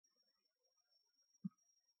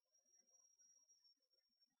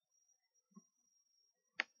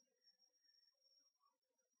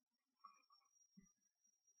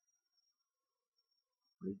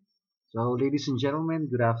So, ladies and gentlemen,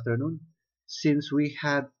 good afternoon. Since we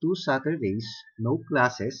had 2 Saturdays, no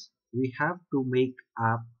classes, we have to make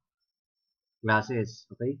up classes,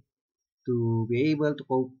 okay, to be able to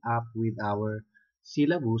cope up with our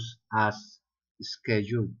syllabus as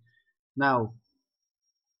scheduled. Now,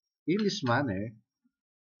 in this manner,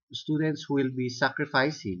 students will be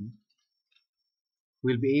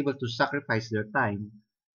able to sacrifice their time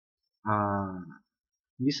uh,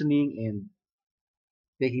 listening and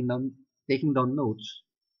taking down, taking down notes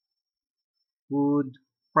would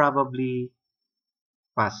probably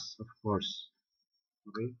pass, of course.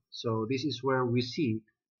 Okay, so this is where we see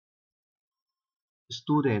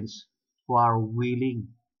students who are willing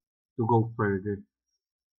to go further.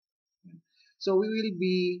 So we will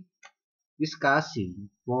be discussing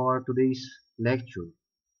for today's lecture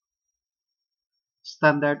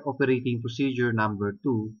standard operating procedure number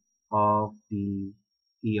 2 of the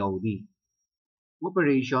EOD.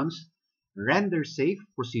 Operations, render safe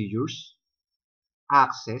procedures,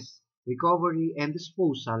 access, recovery, and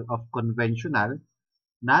disposal of conventional,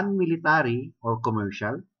 non-military or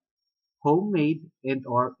commercial, homemade and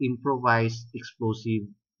or improvised explosive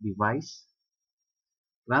device,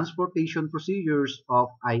 transportation procedures of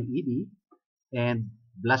IED, and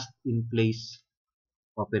blast-in-place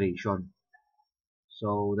operation.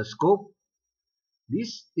 So the scope,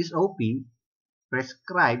 this SOP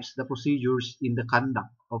prescribes the procedures in the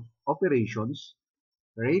conduct of operations,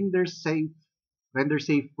 render safe, render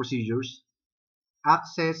safe procedures,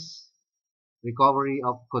 access, recovery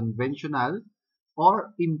of conventional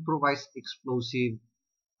or improvised explosive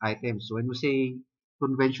items. So when we say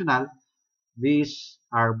conventional, these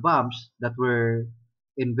are bombs that were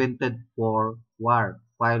invented for war.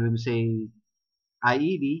 While when we say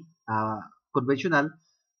IED, conventional,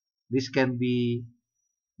 this can be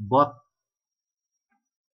bought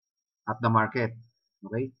at the market.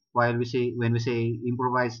 Okay. While when we say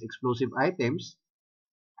improvised explosive items,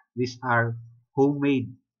 these are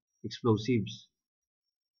homemade explosives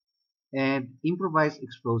and improvised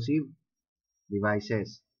explosive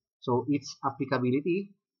devices. So its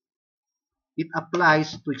applicability, it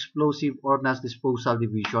applies to explosive ordnance disposal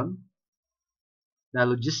division, the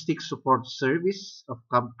logistics support service of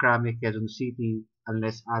Camp Crame, Quezon City,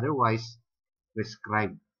 unless otherwise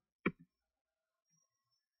prescribed.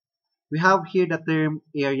 We have here the term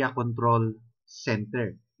Area Control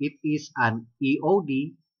Center. It is an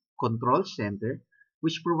EOD control center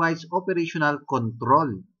which provides operational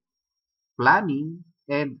control, planning,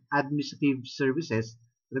 and administrative services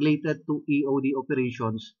related to EOD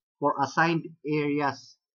operations for assigned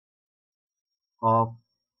areas of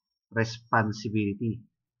responsibility.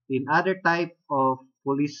 In other type of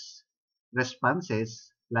police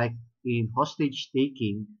responses, like in hostage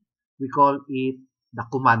taking, we call it the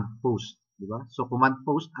command post, di ba? So command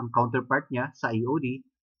post ang counterpart niya sa EOD,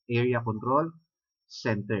 Area Control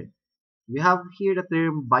Center. We have here the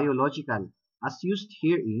term biological, as used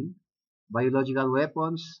herein, biological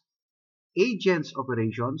weapons, agents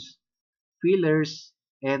operations, fillers,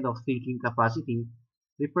 and of thinking capacity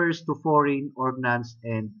refers to foreign ordnance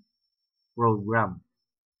and program.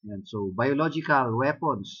 Yan. So, biological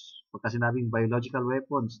weapons. Pagka sinabing biological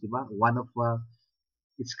weapons, di ba? One of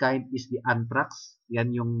its kind is the anthrax.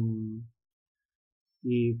 Yan yung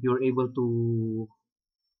if you're able to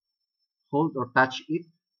hold or touch it,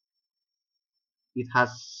 it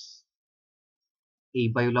has a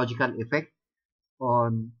biological effect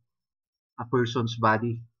on a person's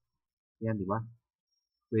body. Yan, di ba?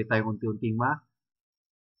 Pwede tayong unti-unting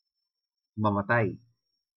mamatay.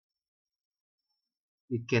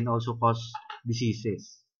 It can also cause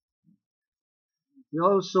diseases. We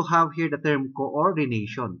also have here the term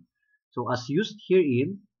coordination. So as used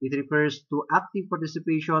herein, it refers to active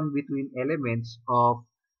participation between elements of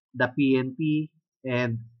the PNP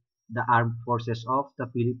and the Armed Forces of the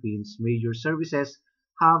Philippines major services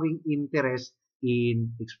having interest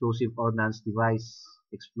in explosive ordnance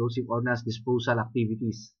disposal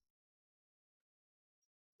activities.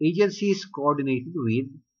 Agencies coordinated with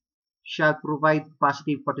shall provide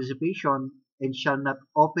positive participation and shall not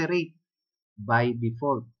operate by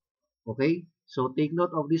default. Okay? So take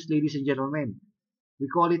note of this, ladies and gentlemen. We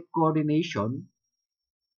call it coordination.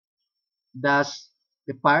 Thus,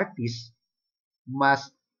 the parties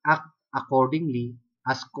must act accordingly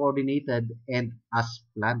as coordinated and as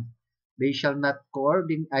planned. They shall not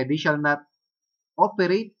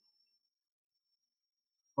operate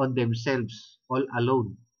on themselves all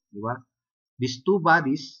alone. Di ba? These two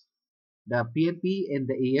bodies, the PNP and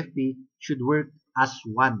the AFP, should work as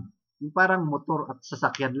one. Yung parang motor at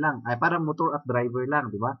sasakyan lang, ay parang motor at driver lang,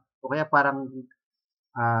 di ba? O kaya parang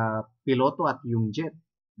piloto at yung jet.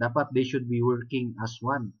 Dapat they should be working as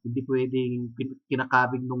one. Hindi pwedeng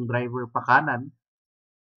kinakabig nung driver pa kanan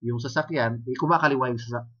yung sasakyan, kumakaliwa yung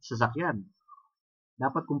sasakyan.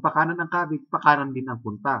 Dapat kung pakanan ang kabig, pakanan din ang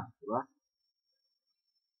punta. Diba?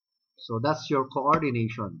 So that's your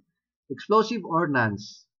coordination. Explosive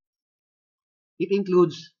ordnance. It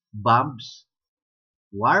includes bombs,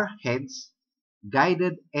 warheads,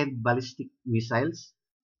 guided and ballistic missiles,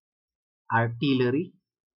 artillery,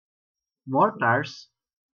 mortars,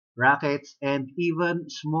 rockets, and even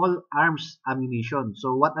small arms ammunition.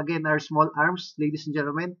 So what again are small arms, ladies and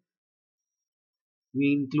gentlemen?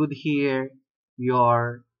 We include here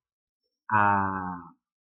your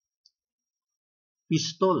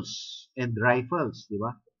pistols and rifles, di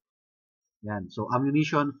ba? Yan. So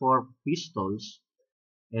ammunition for pistols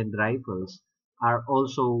and rifles are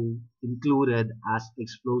also included as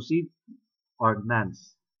explosive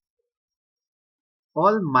ordnance.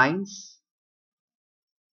 All mines.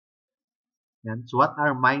 Yan. So what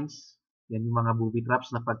are mines? Yan yung mga booby traps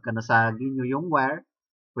na pagka nasagi nyo yung wire,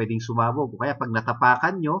 pwedeng sumabog. O kaya pag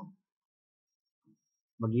natapakan nyo,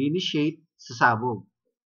 mag-initiate sa sabog.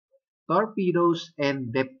 Torpedoes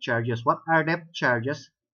and depth charges. What are depth charges?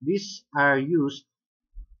 These are used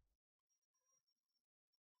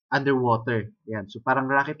underwater. Yan. So parang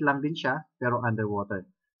rocket lang din siya, pero underwater.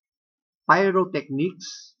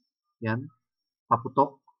 Pyrotechnics. Yan.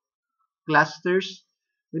 Paputok. Clusters.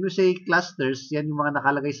 When we say clusters, yan yung mga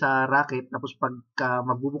nakalagay sa rocket. Tapos pagka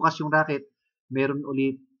magbubukas yung rocket, meron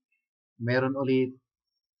ulit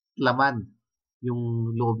laman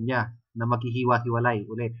yung loob niya na maghihiwa-hiwalay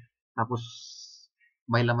ulit. Tapos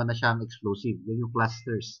may laman na siyang explosive. Yan yung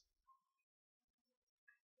clusters.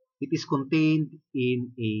 It is contained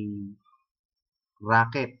in a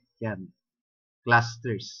rocket. Yan.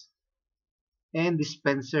 Clusters. And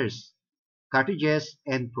dispensers. Cartridges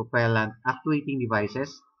and propellant actuating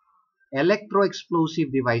devices.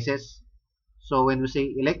 Electro-explosive devices. So when we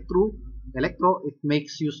say electro, it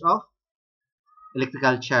makes use of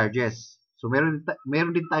electrical charges. So meron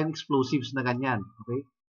din tayong explosives na ganyan. Okay?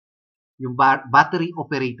 Yung battery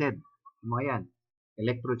operated. Yung mga yan.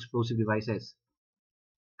 Electro-explosive devices.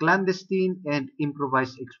 Clandestine and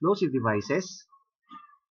improvised explosive devices.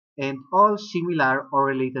 And all similar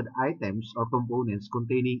or related items or components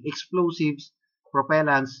containing explosives,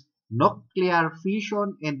 propellants, nuclear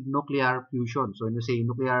fission, and nuclear fusion. So when we say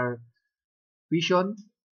nuclear fission,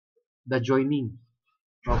 the joining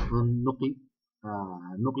of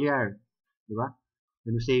nuclear, di ba?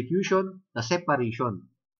 When we say fusion, the separation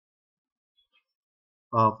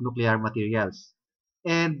of nuclear materials.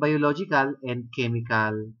 And biological and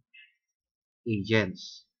chemical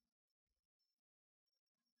agents.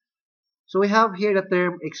 So we have here the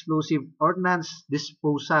term explosive ordnance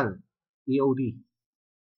disposal, EOD.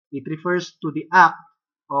 It refers to the act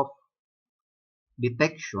of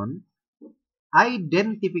detection,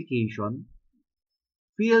 identification,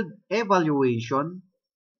 field evaluation,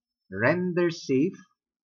 render safe,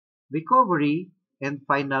 recovery, and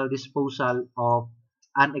final disposal of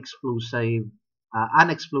unexploded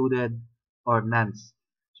ordnance.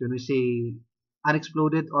 So when we say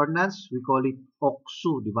unexploded ordnance, we call it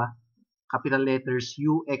OXO, di ba? Capital letters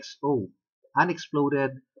UXO,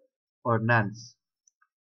 unexploded ordnance.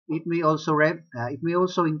 It may also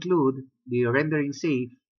include the rendering safe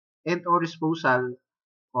and or disposal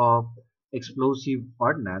of explosive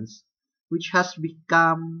ordnance which has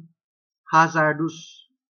become hazardous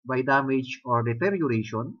by damage or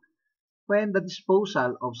deterioration when the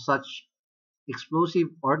disposal of such explosive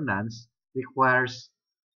ordnance requires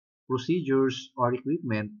procedures or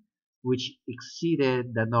equipment which exceeded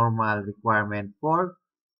the normal requirement for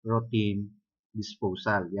routine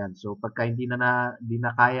disposal. Yan. So, pagka hindi na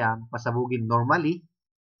kayang pasabugin normally,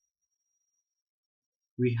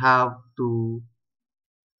 we have to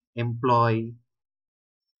employ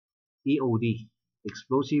EOD,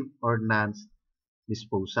 Explosive Ordnance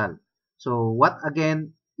Disposal. So, what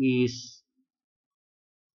again is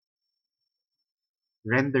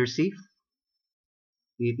render safe?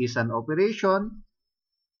 It is an operation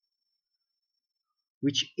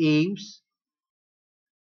which aims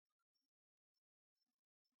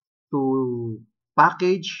to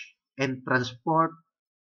package and transport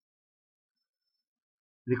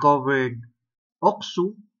recovered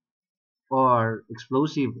OXO or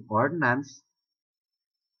explosive ordnance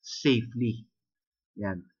safely.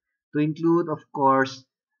 Yan. To include, of course,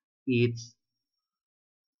 its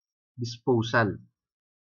disposal.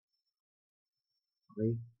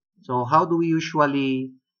 Okay? So, how do we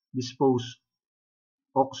usually dispose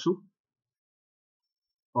OXO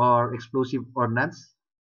or explosive ordnance?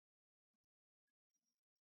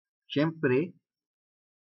 Siyempre,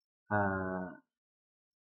 uh,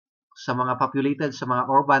 sa mga populated, sa mga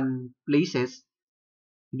urban places,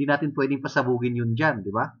 hindi natin pwedeng pasabugin yun dyan, di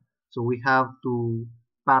ba? So we have to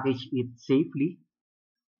package it safely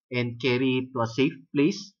and carry it to a safe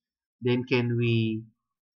place. Then can we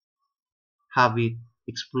have it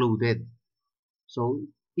exploded? So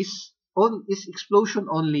is explosion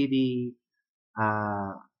only the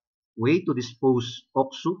uh, way to dispose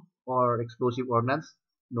OXU or explosive ordnance?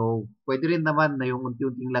 No, pwede rin naman na yung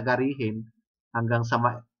unti-unting lagarihin hanggang sa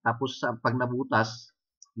tapos sa pag nabutas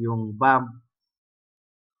yung bomb,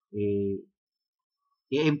 eh,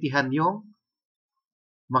 i-emptyhan yung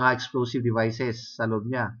mga explosive devices sa loob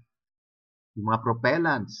niya. Yung mga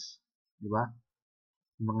propellants, di ba?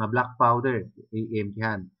 Yung mga black powder,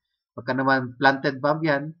 i-emptyhan. Pagka naman planted bomb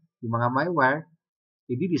yan, yung mga may wire,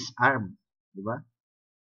 i-disarm, di ba?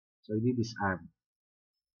 So, i-disarm.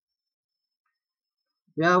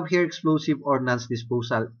 We have here explosive ordnance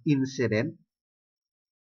disposal incident.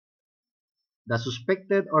 The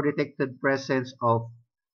suspected or detected presence of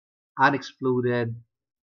unexploded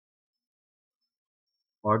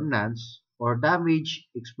ordnance or damaged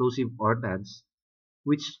explosive ordnance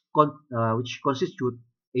which constitute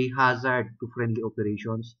a hazard to friendly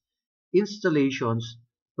operations, installations,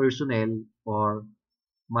 personnel, or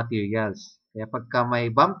materials. Kaya pagka may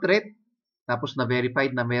bomb threat, tapos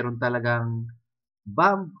na-verified na meron talagang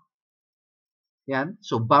bomb, yan.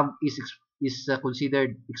 So, bomb is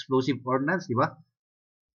considered explosive ordnance, di ba?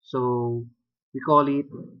 So, we call it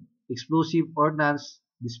explosive ordnance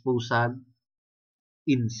disposal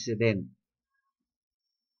incident.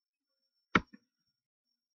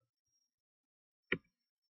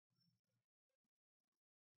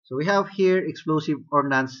 So, we have here explosive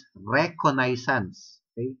ordnance reconnaissance.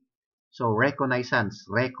 Okay? So, reconnaissance,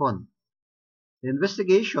 recon. The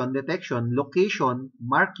investigation, detection, location,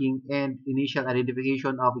 marking, and initial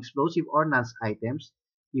identification of explosive ordnance items,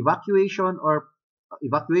 evacuation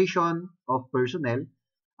of personnel,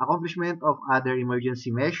 accomplishment of other emergency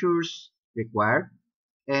measures required,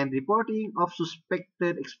 and reporting of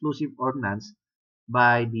suspected explosive ordnance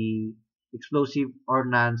by the explosive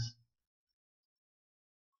ordnance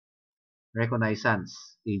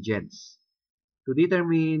reconnaissance agents to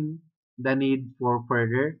determine the need for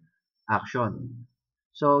further action.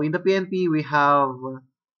 So, in the PNP, we have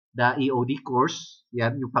the EOD course.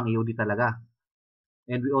 Yan, yung pang EOD talaga.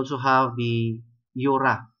 And we also have the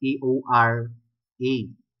EORA, EORA,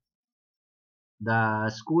 the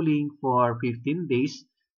schooling for 15 days,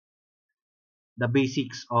 the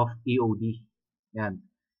basics of EOD. Yan.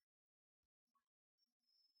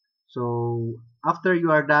 So, after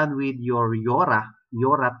you are done with your EORA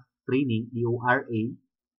training, EORA,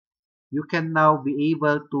 you can now be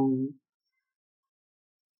able to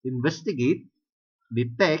investigate,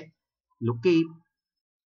 detect, locate,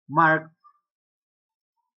 mark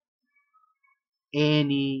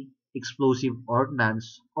any explosive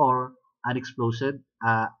ordnance or unexploded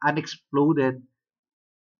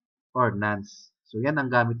ordnance. So, yan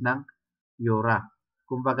ang gamit ng EORA.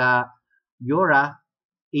 Kumbaga, EORA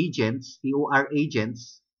agents, EOR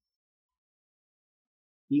agents,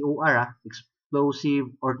 EOR,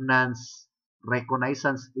 explosive ordnance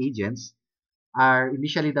reconnaissance agents, are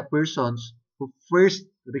initially the persons who first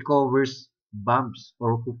recovers bombs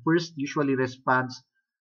or who first usually responds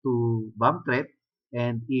to bomb threat.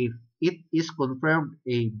 And if it is confirmed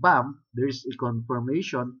a bomb, there's a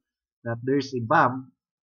confirmation that there's a bomb,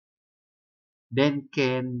 then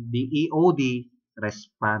can the EOD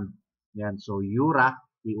respond. Yan. So, EORA,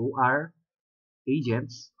 EOR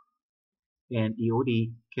agents, and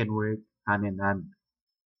EOD can work hand in hand.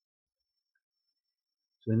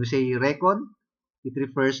 So, when we say recon, it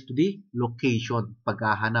refers to the location,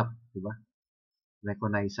 paghahanap, di ba?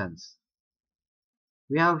 Reconnaissance.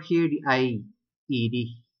 We have here the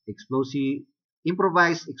IED,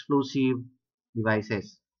 improvised explosive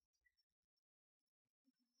devices.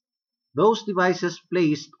 Those devices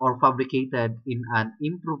placed or fabricated in an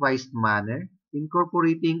improvised manner,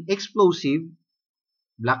 incorporating explosive,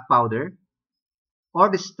 black powder,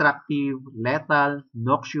 or destructive, lethal,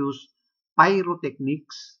 noxious,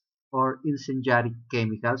 pyrotechnics, or incendiary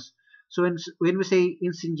chemicals. So when we say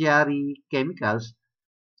incendiary chemicals,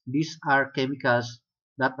 these are chemicals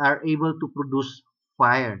that are able to produce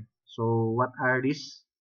fire. So what are these?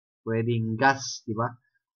 Pwedeng gas, di ba?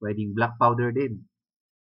 Pwedeng black powder din,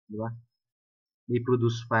 di ba? They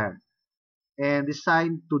produce fire. And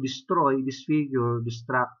designed to destroy, disfigure,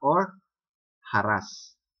 distract, or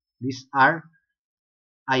harass. These are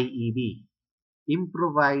IED,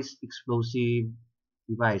 improvised explosive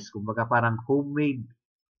device. Kumbaga parang homemade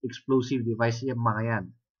explosive device yung mga yan.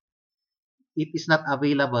 it is not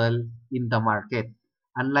available in the market.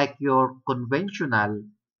 Unlike your conventional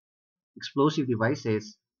explosive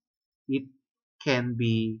devices, it can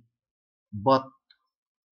be bought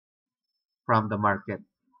from the market.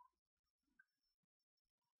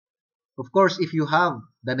 Of course, if you have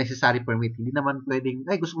the necessary permit, hindi naman pwedeng,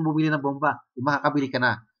 ay, gusto kong bumili ng bomba, makakabili ka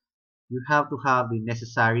na. You have to have the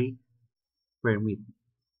necessary permit.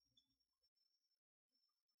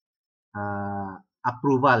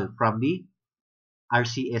 Approval from the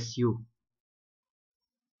RCSU,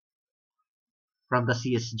 from the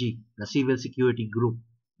CSG, the Civil Security Group.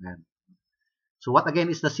 Ayan. So what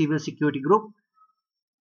again is the Civil Security Group?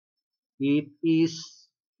 It is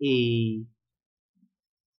a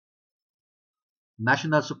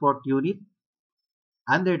national support unit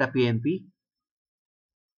under the PNP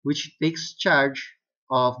which takes charge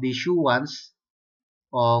of the issuance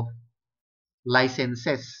of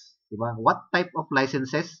licenses. Diba? What type of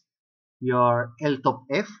licenses? Your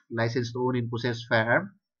LTOP-F, license to own and possess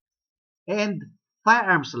firearm, and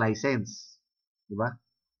firearms license. Diba?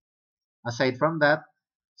 Aside from that,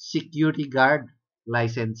 security guard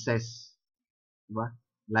licenses. Diba?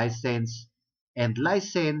 License and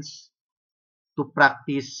license to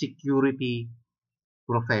practice security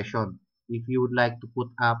profession. If you would like to put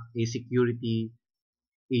up a security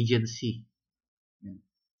agency.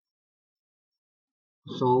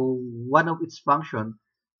 So one of its function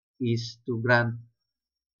is to grant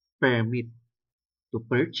permit to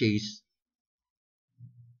purchase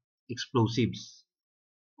explosives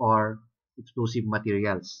or explosive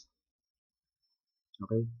materials.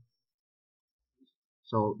 Okay?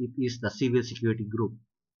 So it is the Civil Security Group.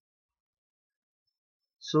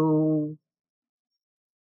 So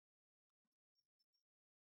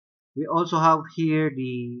we also have here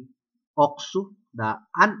the OXU, the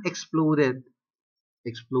unexploded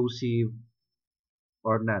explosive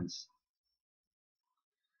ordnance.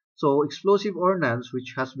 So explosive ordnance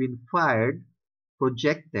which has been fired,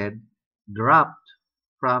 projected, dropped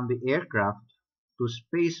from the aircraft to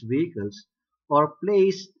space vehicles or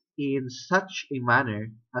placed in such a manner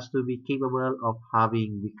as to be capable of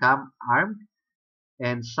having become armed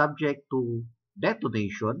and subject to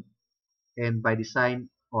detonation and by design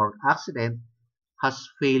or accident has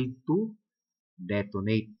failed to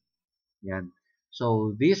detonate. Yan.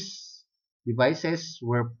 So these devices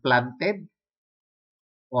were planted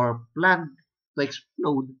or planned to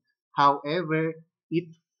explode. However, it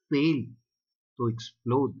failed to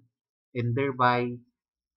explode and thereby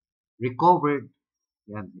recovered.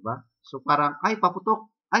 Yan, di ba? So parang, ay,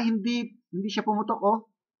 paputok. Ay, hindi siya pumutok,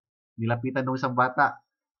 oh. Nilapitan ng isang bata.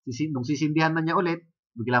 Nung sisindihan na niya ulit,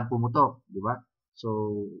 biglang pumutok, di ba?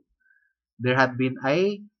 So, there had been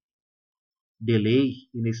a delay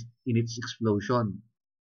in its explosion.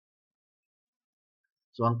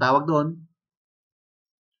 So, ang tawag doon,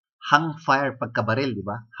 hang fire pagkabaril, di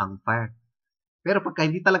ba? Hang fire. Pero pagka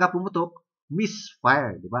hindi talaga pumutok,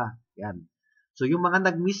 misfire, di ba? Yan. So, yung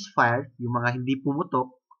mga nag-misfire, yung mga hindi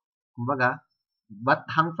pumutok, kumbaga, but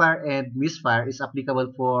hang fire and misfire is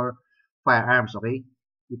applicable for firearms, okay?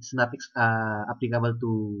 It's not applicable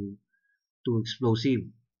to explosive.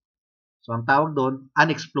 So, ang tawag doon,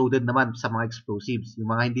 unexploded naman sa mga explosives. Yung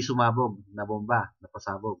mga hindi sumabog na bomba, na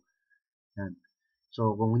pasabog. Yan.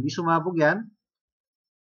 So, kung hindi sumabog yan,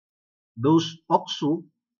 those OXU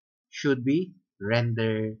should be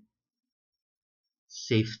rendered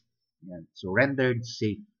safe. Yan. So, rendered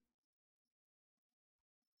safe.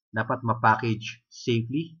 Dapat ma-package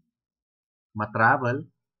safely, ma-travel,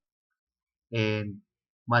 and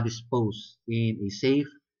ma-dispose in a safe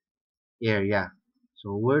area.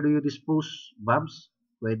 So, where do you dispose bombs?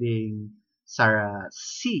 Pwedeng sa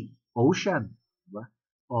sea, ocean, diba?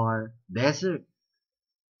 Or desert,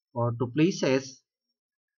 or to places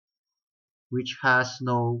which has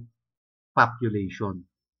no population.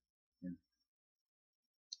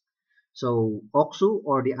 So, OXU,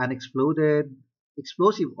 or the unexploded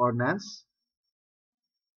explosive ordnance,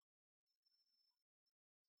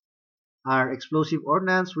 are explosive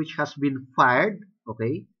ordnance which has been fired,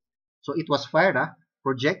 okay? So, it was fired,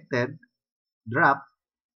 projected, dropped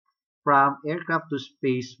from aircraft to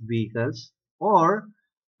space vehicles, or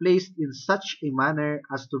placed in such a manner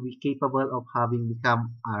as to be capable of having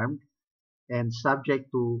become armed and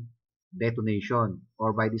subject to detonation,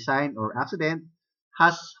 or by design or accident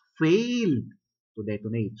has failed to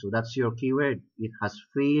detonate. So that's your keyword. It has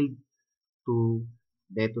failed to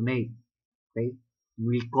detonate. Okay,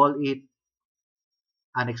 we call it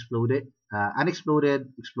unexploded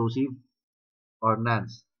explosive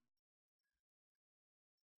ordnance.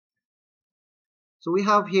 So we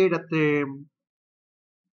have here the term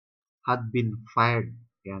had been fired.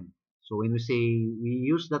 Yan. So when we say we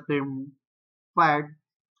use the term fired,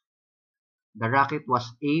 the rocket was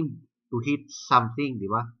aimed to hit something,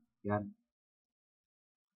 di ba? Yan.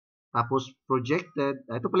 Tapos projected,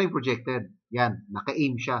 ito pala yung projected. Yan,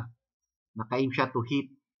 naka-aim siya. Naka-aim siya to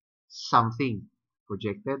hit something.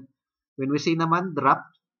 Projected. When we say naman drop,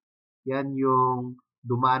 yan yung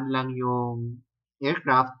dumaan lang yung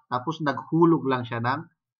aircraft, tapos naghulog lang siya ng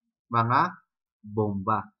mga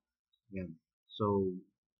bomba. Yan. So,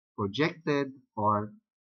 projected or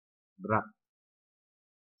drop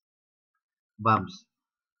bombs.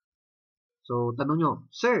 So, tanong nyo,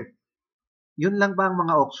 Sir, yun lang ba ang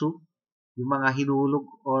mga OXU? Yung mga hinulog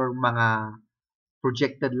or mga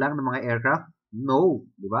projected lang ng mga aircraft? No,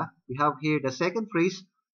 di ba? We have here the second phrase,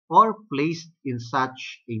 or placed in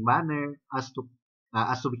such a manner as to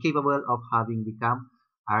be capable of having become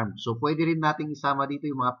armed. So, pwede rin nating isama dito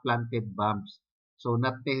yung mga planted bombs. So,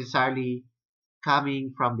 not necessarily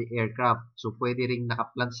coming from the aircraft. So, pwede rin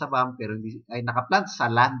nakaplant sa bomb, pero hindi, ay nakaplant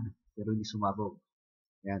sa land, pero hindi sumabog.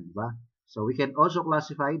 Yan, di ba? So, we can also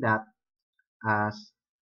classify that as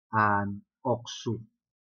an OXU.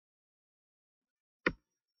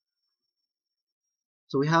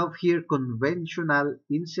 So we have here conventional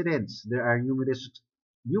incidents. There are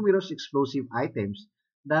numerous explosive items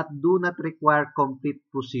that do not require complete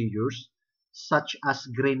procedures, such as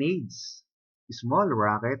grenades, small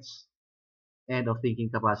rockets, and of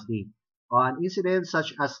thinking capacity. On incidents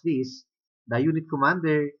such as this, the unit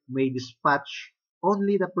commander may dispatch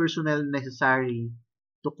only the personnel necessary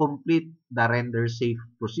to complete the render safe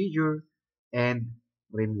procedure and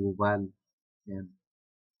removal. Yan.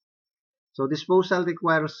 So disposal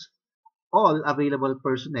requires all available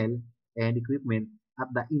personnel and equipment at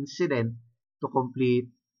the incident to complete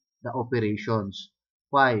the operations.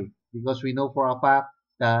 Why? Because we know for a fact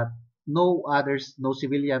that no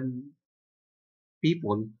civilian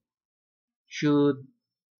people should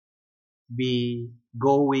be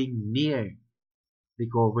going near the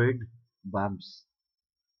covered bombs.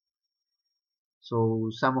 So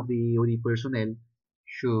some of the EOD personnel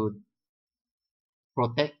should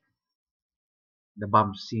protect the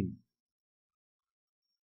bomb scene.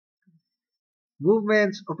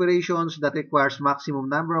 Movements, operations that requires maximum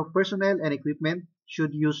number of personnel and equipment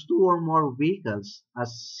should use 2 or more vehicles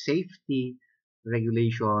as safety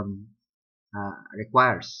regulation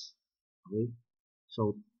requires. Okay?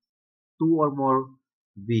 So, 2 or more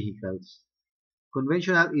vehicles.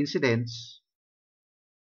 Conventional incidents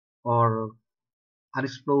or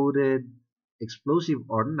unexploded explosive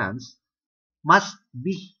ordnance must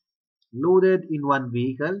be loaded in one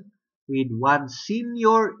vehicle with one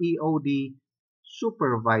senior EOD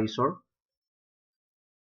supervisor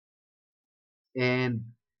and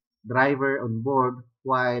driver on board,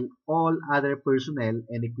 while all other personnel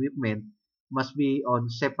and equipment must be on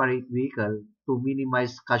separate vehicle to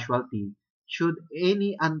minimize casualty should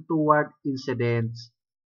any untoward incidents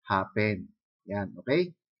happen. Yan,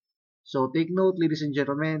 okay? So take note, ladies and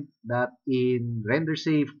gentlemen, that in render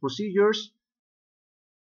safe procedures,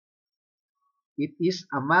 it is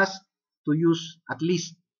a must to use at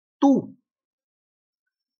least 2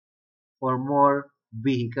 or more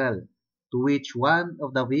vehicle, to which one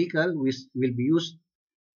of the vehicle will be used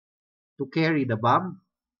to carry the bomb,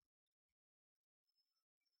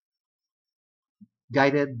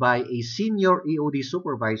 guided by a senior EOD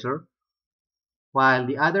supervisor, while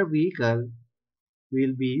the other vehicle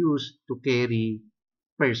will be used to carry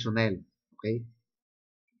personnel. Okay?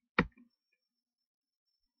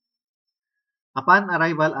 Upon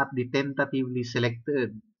arrival at the tentatively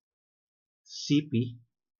selected CP,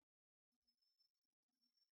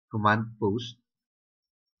 command post,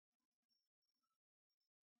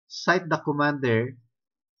 cite the commander,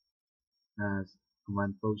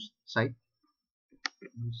 command post, cite,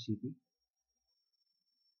 CP.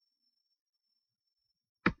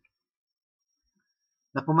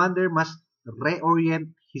 The commander must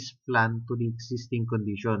reorient his plan to the existing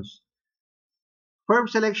conditions. Firm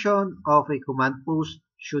selection of a command post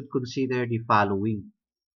should consider the following.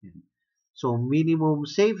 So, minimum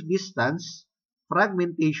safe distance,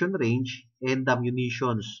 fragmentation range, and the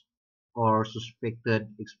munitions or suspected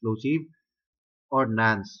explosive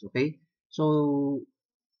ordnance. Okay? So,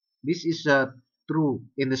 this is true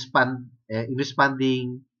in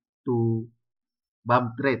responding to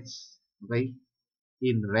bomb threats. Okay?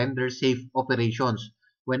 In render safe operations.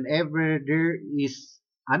 Whenever there is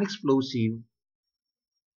an explosive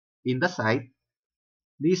in the site,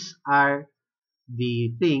 these are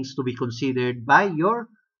the things to be considered by your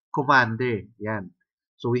commander. Yan.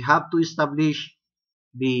 So we have to establish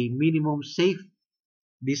the minimum safe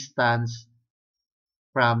distance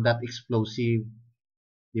from that explosive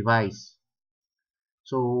device.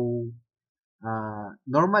 So,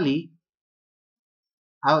 normally,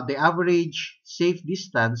 the average safe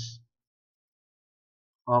distance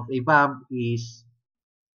of a bomb is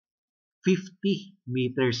 50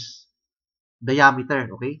 meters diameter,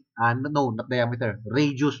 okay? No, not diameter,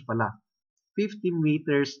 radius pala. 50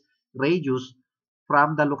 meters radius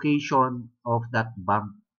from the location of that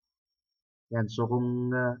bomb. Yan, so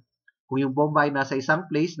kung yung bomba ay nasa isang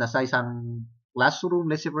place, nasa isang classroom,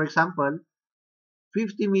 let's say for example,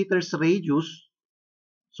 50 meters radius,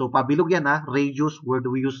 so pabilog yan ha, radius, where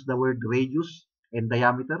do we use the word radius and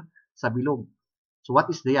diameter? Sa bilog. So what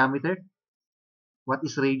is diameter? What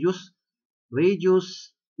is radius?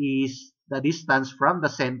 Radius is the distance from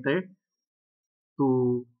the center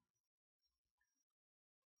to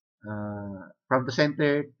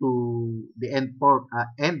the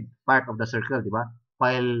end part of the circle, di ba?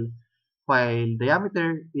 While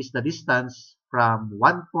diameter is the distance from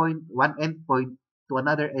one end point to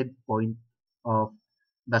another end point of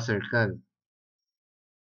the circle.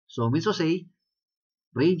 So means to say,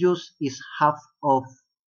 radius is half of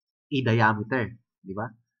a diameter, di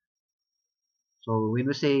ba? So when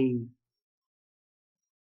we say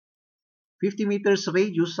 50 meters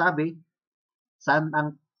radius, sabi, saan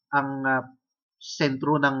ang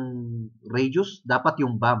sentro ng radius? Dapat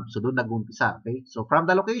yung bomb. So doon nag-umpisa, okay? So from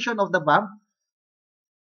the location of the bomb,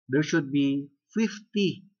 there should be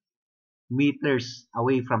 50 meters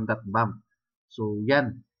away from that bomb. So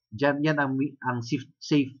yan ang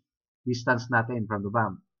safe distance natin from the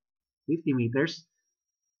bomb. 50 meters.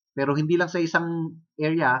 Pero hindi lang sa isang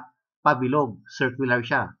area, pabilog, circular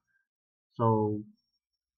siya. So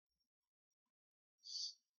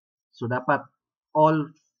dapat all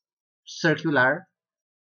circular,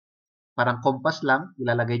 parang compass lang,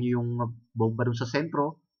 ilalagay nyo yung bomba dun sa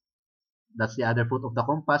sentro, that's the other foot of the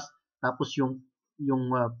compass, tapos yung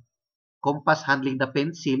compass handling the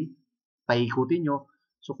pencil, paikutin nyo,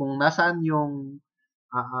 so kung nasaan yung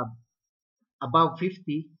above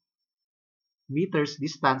 50 meters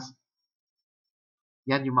distance,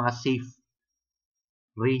 yan yung mga safe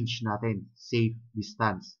range natin, safe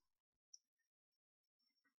distance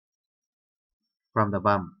from the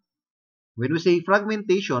bomb. When we say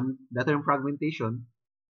fragmentation, the term fragmentation,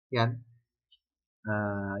 yan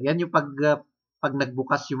yung pag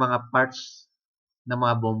nagbukas yung mga parts ng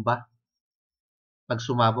mga bomba, pag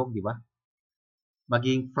sumabog, di ba?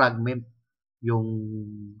 Maging fragment yung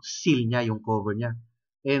seal niya, yung cover niya.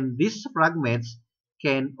 And these fragments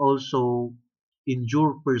can also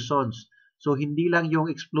injure persons. So, hindi lang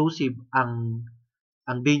yung explosive ang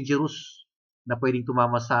dangerous na pwedeng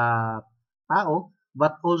tumama sa tao,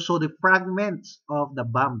 but also the fragments of the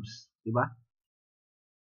bombs, di ba?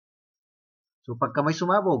 So, pagka may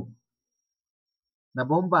sumabog na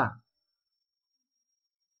bomba,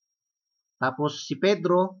 tapos si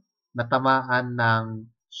Pedro natamaan ng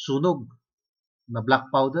sunog na black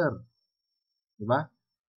powder, di ba?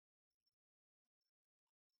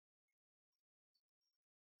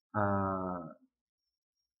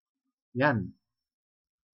 Yan.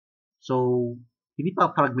 So, hindi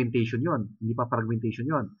pa fragmentation yon.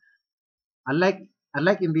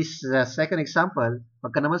 Unlike in this second example,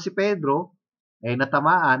 pagka naman si Pedro ay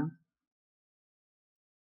natamaan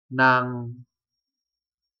ng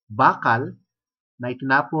bakal na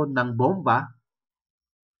itinapon ng bomba,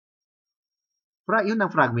 yun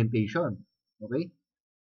ang fragmentation. Okay?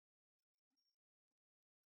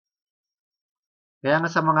 Kaya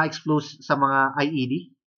nga sa mga sa mga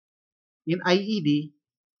IED, in IED,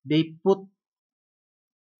 they put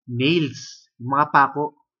nails, mga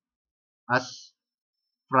pako, as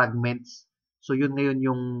fragments. So, yun ngayon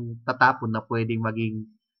yung tatapon na pwedeng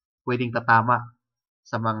tatama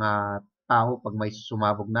sa mga tao pag may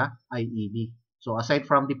sumabog na IED. So, aside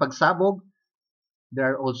from the pagsabog, there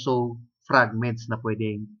are also fragments na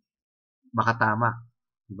pwedeng makatama,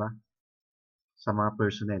 diba? Sa mga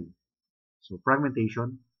personnel. So,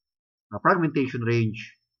 fragmentation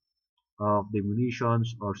range of the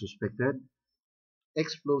munitions or suspected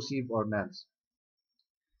explosive ordnance.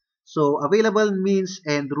 So, available means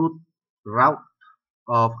and route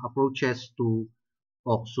of approaches to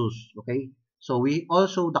OXUS. Okay? So,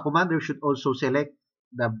 the commander should also select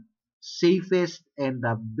the safest and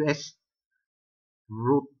the best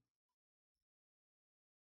route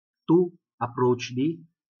to approach the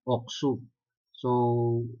OXU. So,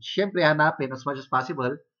 syempre hanapin as much as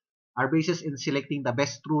possible, our basis in selecting the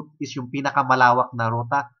best route is yung pinakamalawak na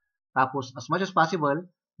ruta. Tapos, as much as possible,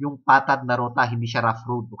 yung patad na ruta, hindi siya rough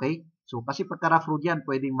road, okay? So, kasi pagka rough road yan,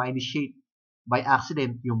 pwedeng ma-initiate by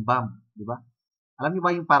accident yung bomb, di ba? Alam niyo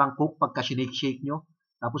ba yung parang coke pagka shake nyo,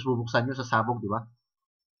 tapos bubuksan nyo sa sabog, di ba?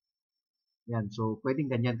 Yan. So, pwedeng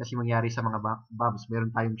ganyan kasi mangyari sa mga bombs. Meron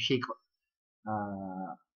tayong shake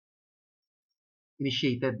uh,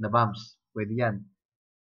 initiated na bombs. Pwede yan.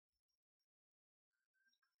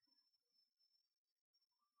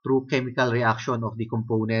 Through chemical reaction of the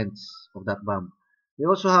components of that bomb. We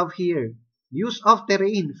also have here use of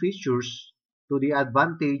terrain features to the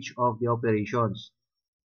advantage of the operations,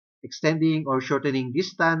 extending or shortening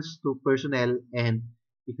distance to personnel and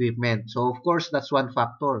equipment. So, of course, that's one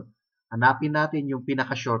factor. Hanapin natin yung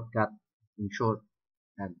pinaka-shortcut. In short.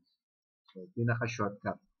 And so,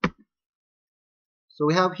 pinaka-shortcut. So,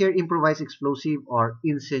 we have here improvised explosive or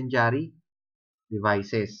incendiary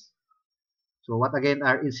devices. So, what again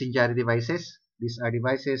are incendiary devices? These are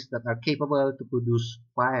devices that are capable to produce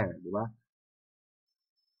fire, di ba?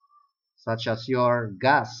 Such as your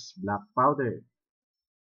gas, black powder.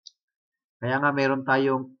 Kaya nga meron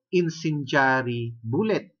tayong incendiary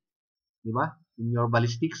bullet, di ba? In your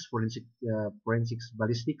ballistics, forensics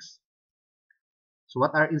ballistics. So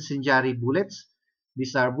what are incendiary bullets?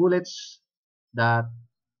 These are bullets that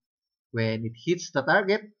when it hits the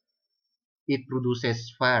target, it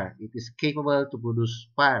produces fire. It is capable to produce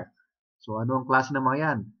fire. So ano ang klase ng mga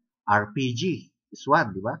yan? RPG is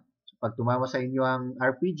one, di ba? So pag tumawa sa inyo ang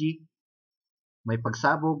RPG, may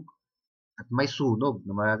pagsabog at may sunog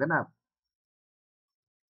na magaganap.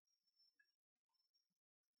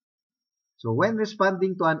 So when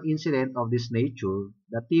responding to an incident of this nature,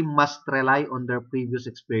 the team must rely on their previous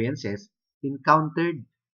experiences encountered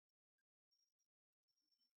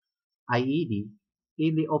IED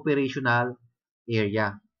in the operational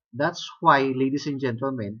area. That's why, ladies and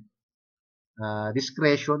gentlemen,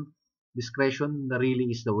 discretion really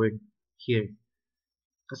is the word here.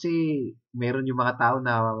 Kasi meron yung mga tao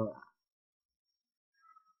na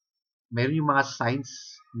meron yung mga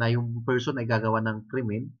signs na yung person ay gagawa ng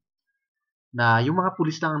krimen na yung mga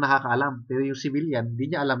pulis lang ang nakakaalam. Pero yung civilian,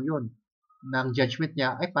 hindi niya alam yon. Na ang judgment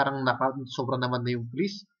niya, ay parang sobra naman na yung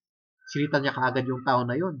pulis. Silitan niya kaagad yung tao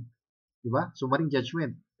na yon. Diba? So, maling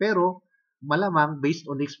judgment. Pero, malamang,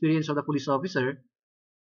 based on the experience of the police officer,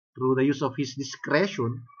 through the use of his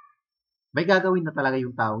discretion, may gagawin na talaga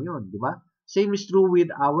yung tao yon. Diba? Same is true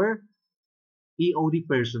with our EOD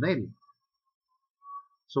personnel.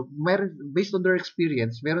 So, based on their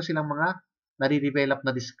experience, meron silang mga nadidevelop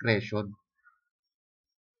na discretion.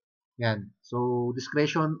 Yan. So,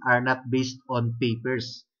 discretion are not based on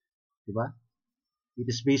papers. Diba? It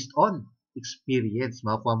is based on experience.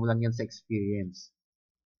 Makukuha mo lang yan sa experience.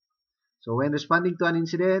 So, when responding to an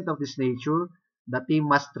incident of this nature, the team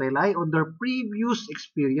must rely on their previous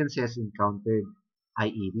experiences encountered,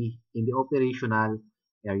 IED, in the operational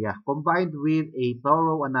area, combined with a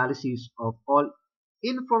thorough analysis of all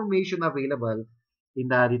information available in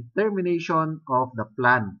the determination of the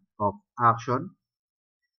plan of action.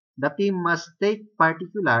 The team must take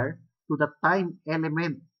particular to the time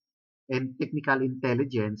element and technical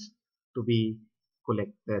intelligence to be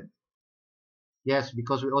collected. Yes,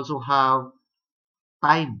 because we also have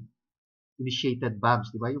time-initiated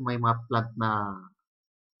bombs, di ba? Yung may mga plant na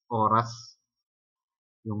oras,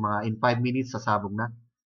 yung mga in 5 minutes sasabog na.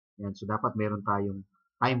 Yan, so dapat meron tayong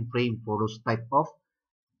time frame for those type of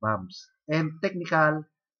bombs. And technical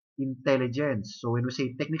intelligence. So when we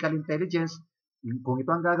say technical intelligence, kung ito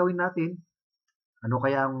ang gagawin natin, ano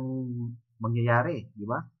kaya ang mangyayari, di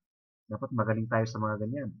ba? Dapat magaling tayo sa mga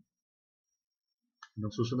ganyan.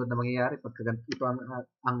 Anong susunod na mangyayari pag ito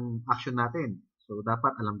ang action natin. So,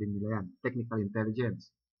 dapat alam din nila yan. Technical intelligence.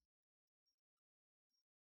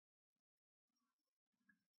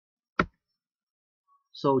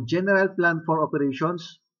 So, general plan for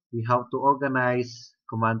operations. We have to organize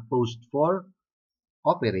command post for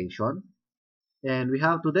operation. And we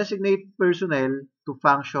have to designate personnel to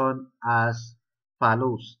function as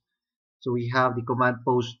follows. So, we have the command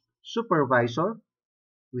post supervisor.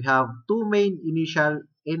 We have two main initial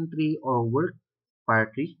entry or work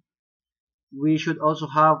party. We should also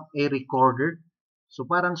have a recorder. So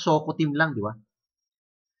parang SOCO team lang, di ba?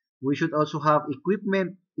 We should also have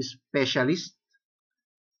equipment specialist.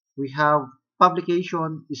 We have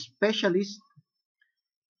publication specialist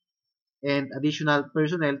and additional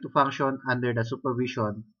personnel to function under the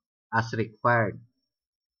supervision as required.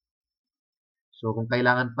 So kung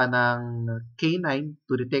kailangan pa ng K9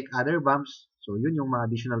 to detect other bombs, so yun yung mga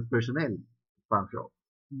additional personnel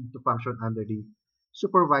to function under the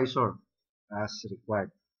supervisor as required.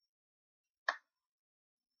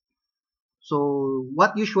 So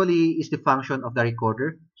what usually is the function of the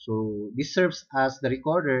recorder? So this serves as the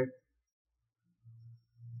recorder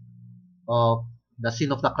of the scene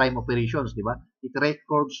of the crime operations, di ba? It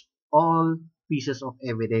records all pieces of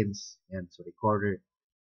evidence. Yan, so recorder.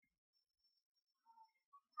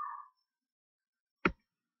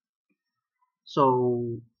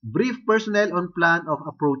 So, brief personnel on plan of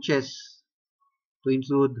approaches to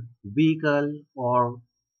include vehicle or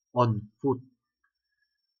on foot.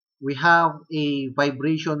 We have a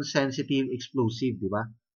vibration sensitive explosive, di ba?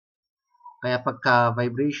 Kaya pagka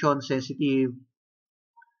vibration sensitive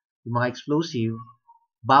yung mga explosive,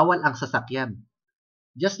 bawal ang sasakyan.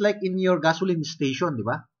 Just like in your gasoline station, di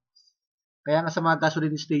ba? Kaya nga sa mga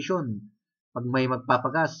gasoline station, pag may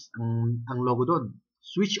magpapagas, ang logo doon,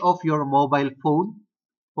 switch off your mobile phone.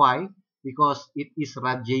 Why? Because it is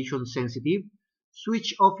radiation sensitive.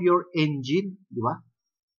 Switch off your engine, di ba?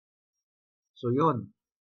 So, yun.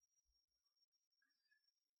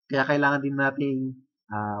 Kaya kailangan din nating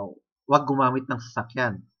wag gumamit ng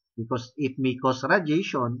sasakyan because it may cause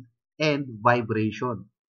radiation and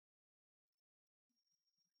vibration.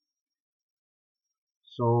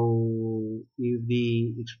 So, if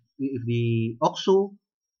the OXO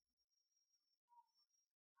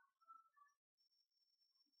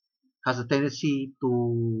has a tendency to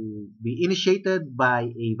be initiated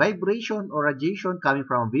by a vibration or radiation coming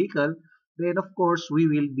from a vehicle, then of course we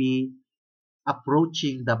will be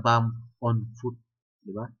approaching the bomb on foot,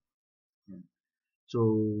 di ba? So,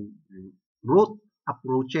 route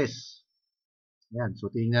approaches. Yan. So,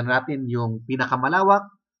 tingnan natin yung pinakamalawak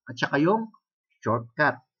at saka yung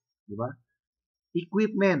shortcut, di ba?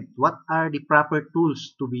 Equipment. What are the proper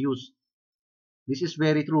tools to be used? This is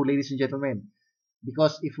very true, ladies and gentlemen.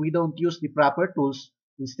 Because if we don't use the proper tools,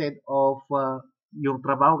 instead of yung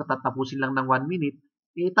trabaho tatapusin lang ng 1 minute,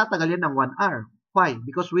 tatagal yan ng 1 hour. Why?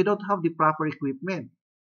 Because we don't have the proper equipment.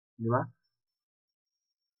 Di ba?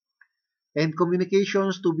 And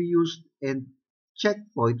communications to be used and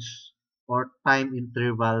checkpoints or time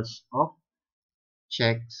intervals of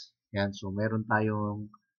checks. Yan. So, meron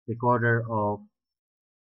tayong recorder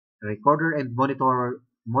and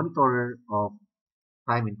monitor of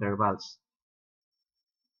time intervals.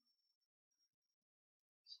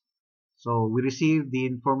 So, we received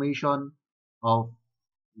the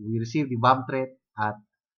bomb threat at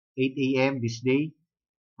 8 a.m. this day.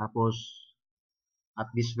 Tapos, at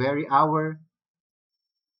this very hour,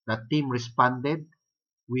 the team responded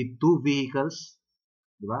with 2 vehicles.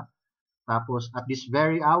 Diba? Tapos, at this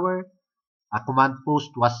very hour, a command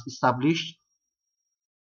post was established.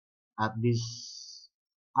 At this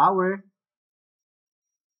hour,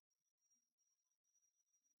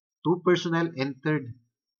 2 personnel entered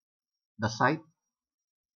the site.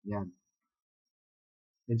 Yan.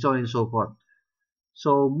 And so on and so forth.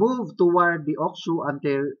 So, move toward the OXU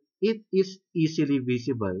until it is easily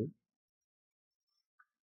visible.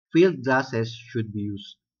 Field glasses should be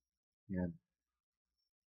used. Yan.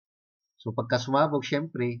 So, pagka sumabog,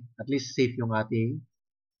 syempre, at least safe yung ating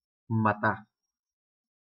mata.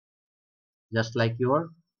 Just like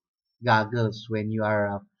your goggles when you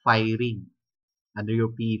are firing under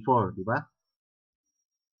your PE4, di ba?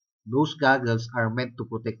 Those goggles are meant to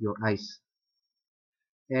protect your eyes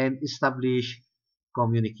and establish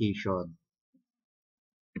communication.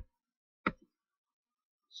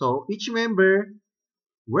 So, each member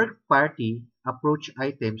work party approach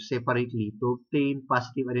items separately to obtain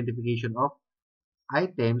positive identification of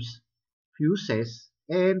items, fuses,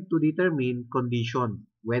 and to determine condition,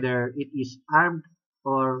 whether it is armed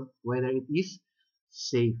or whether it is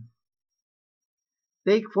safe.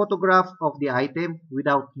 Take photograph of the item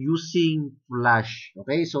without using flash.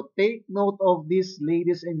 Okay, so take note of this,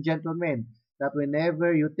 ladies and gentlemen, that whenever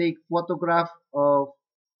you take photograph of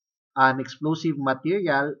an explosive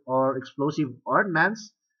material or explosive ordnance,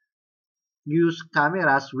 use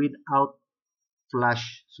cameras without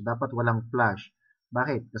flash. So, dapat walang flash.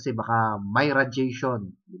 Bakit? Kasi baka may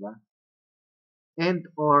radiation, di ba? And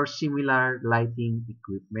or similar lighting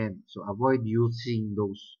equipment. So, avoid using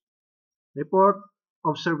those. Report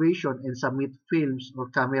observation and submit films or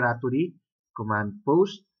camera to the command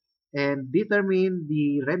post and determine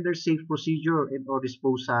the render safe procedure and or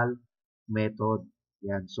disposal method.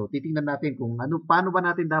 Yan. So, titingnan natin kung paano ba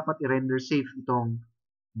natin dapat i-render safe itong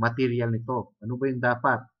material nito. Ano ba yung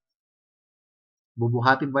dapat?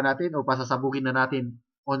 Bubuhatin ba natin o pasasabugin na natin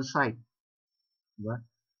on-site? Diba?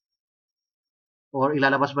 Or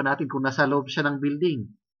ilalabas ba natin kung nasa loob siya ng building?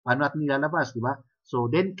 Paano natin ilalabas? Diba? So,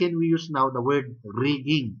 then can we use now the word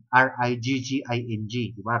rigging? R-I-G-G-I-N-G.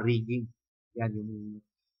 Diba? Rigging. Yan, yung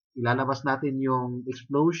ilalabas natin yung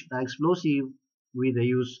explosive with the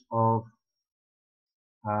use of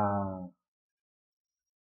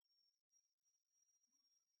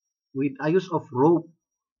rope.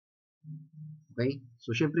 Okay?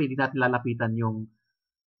 So, syempre, hindi natin lalapitan yung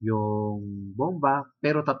bomba,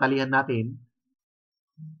 pero tatalihan natin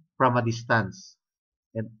from a distance.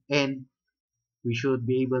 And we should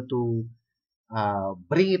be able to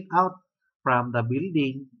bring it out from the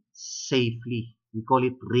building safely. We call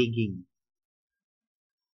it rigging.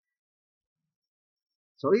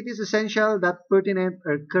 So it is essential that pertinent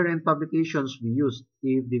or current publications be used.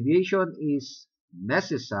 If deviation is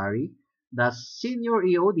necessary, the senior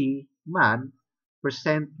EOD man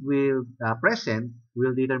present will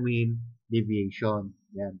determine deviation.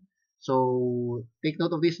 Yan. So take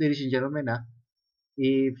note of this, ladies and gentlemen.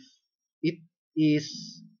 If it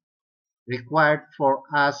is required for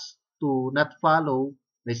us to not follow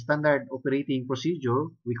the standard operating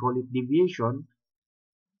procedure, we call it deviation.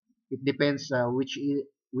 It depends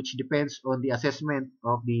which depends on the assessment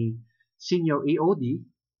of the senior EOD.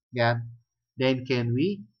 Yeah, then can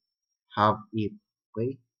we have it?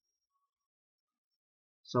 Okay.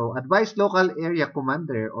 So advise local area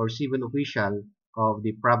commander or civil official of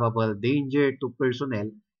the probable danger to personnel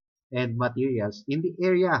and materials in the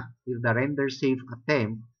area if the render safe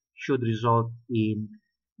attempt should result in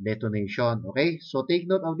detonation. Okay, so take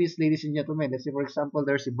note of this, ladies and gentlemen. Let's say, for example,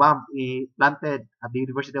 there's a bomb planted at the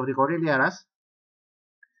University of the Cordilleras.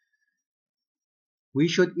 We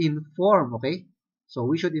should inform, okay? So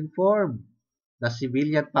we should inform the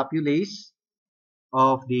civilian populace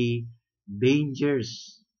of the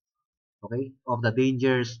dangers, okay? Of the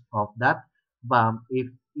dangers of that bomb if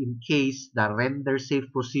in case the render safe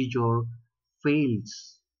procedure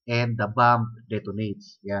fails and the bomb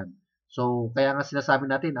detonates. Yan. So, kaya nga sinasabi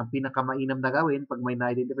natin, ang pinakamainam na gawin pag may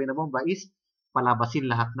na-identify na bomba is palabasin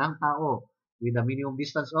lahat ng tao with a minimum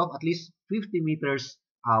distance of at least 50 meters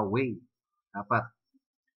away. Dapat.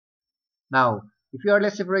 Now, if you are,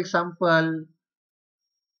 let's say, for example,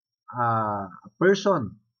 a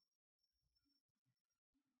person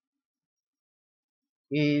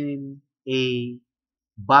in a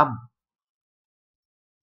bomb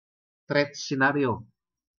threat scenario,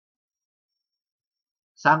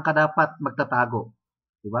 saan ka dapat magtatago?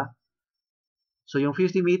 Diba? So, yung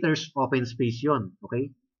 50 meters, open space yon,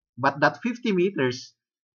 okay? But that 50 meters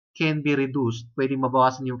can be reduced. Pwedeng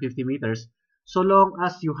mabawasan yung 50 meters so long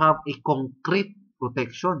as you have a concrete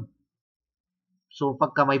protection. So,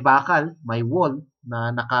 pagka may bakal, may wall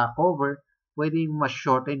na naka-cover, pwedeng mas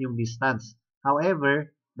shorten yung distance.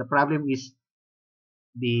 However, the problem is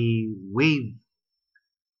the wave,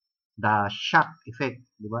 the shock effect,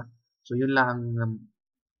 di ba? So, yun lang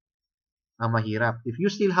ang mahirap. If you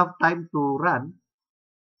still have time to run,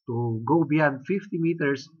 to go beyond 50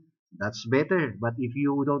 meters, that's better. But if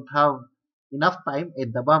you don't have enough time and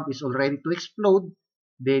the bomb is already to explode,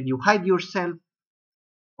 then you hide yourself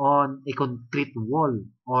on a concrete wall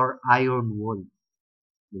or iron wall.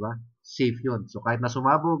 Diba? Safe yun. So kahit na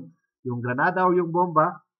sumabog yung granada o yung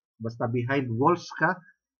bomba, basta behind walls ka,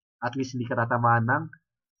 at least hindi ka tatamaan ng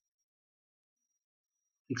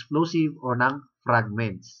explosive or ng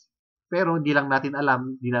fragments. Pero hindi lang natin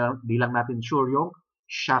alam, hindi lang natin sure yung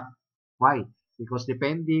shock. Why? Because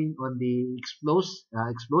depending on the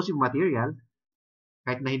explosive material,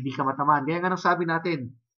 kahit na hindi ka matamaan. Kaya nga nang sabi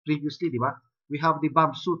natin previously, di ba? We have the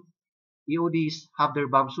bomb suit. EODs have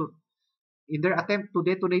their bomb suit. In their attempt to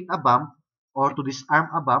detonate a bomb or to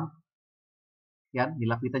disarm a bomb, yan,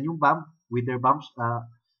 nilapitan yung bomb with their bombs,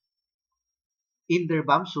 in their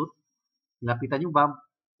bomb suit, nilapitan yung bomb,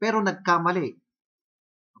 pero nagkamali.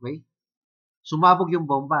 Okay? Sumabog yung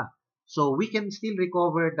bomba. So, we can still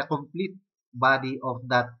recover the complete body of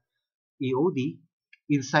that EOD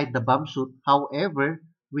inside the bomb suit. However,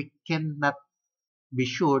 we cannot be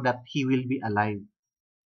sure that he will be alive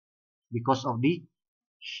because of the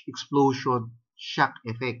explosion shock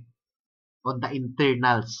effect on the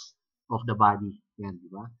internals of the body. Yan,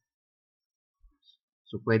 di ba?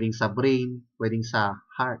 So, pwedeng sa brain, pwedeng sa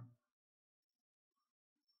heart.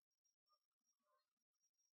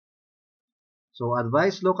 So,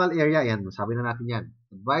 advise local area, yan, sabi na natin yan.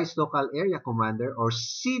 Advise local area commander or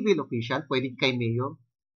civil official, pwedeng kay mayor,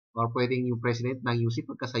 or pwedeng yung president ng UC,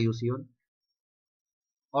 pagka sa UC yun.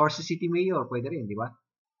 Or si city mayor, pwede rin, di ba?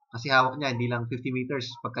 Kasi hawak niya, hindi lang 50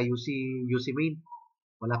 meters. Pagka UC main,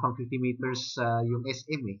 wala pang 50 meters yung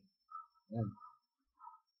SM eh. Yan.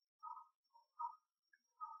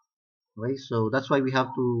 Okay, so that's why we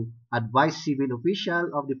have to advise civil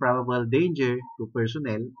official of the probable danger to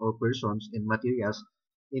personnel or persons and materials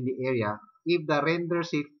in the area if the render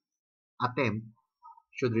safe attempt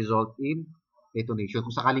should result in detonation.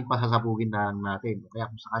 Kung sakaling pasasabugin na natin,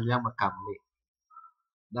 kaya kung sakaling lang magkamali.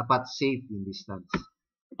 Dapat safe yung distance.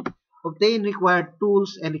 Obtain required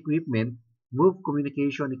tools and equipment, move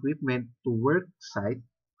communication equipment to work site,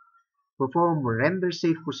 perform render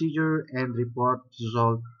safe procedure, and report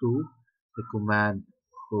result to the command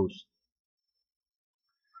post.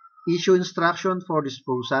 Issue instruction for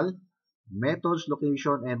disposal, methods,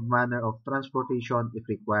 location, and manner of transportation if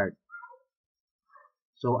required.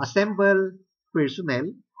 So, assemble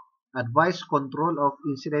personnel, advise control of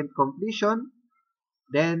incident completion,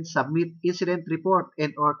 then submit incident report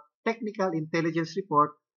and or technical intelligence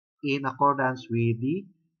report in accordance with the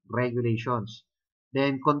regulations.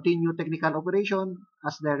 Then continue technical operation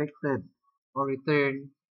as directed or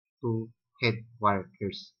return to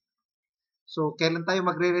headquarters. So, kailan tayo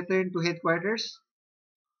magre-return to headquarters?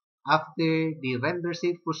 After the render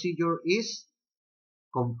safe procedure is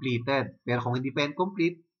completed. Pero kung hindi pa yan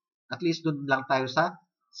complete, at least dun lang tayo sa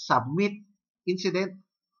submit incident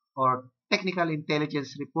or technical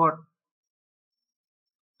intelligence report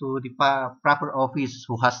to the proper office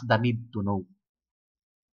who has the need to know.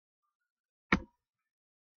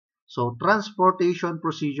 So, transportation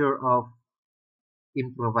procedure of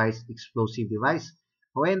improvised explosive device.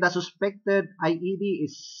 When the suspected IED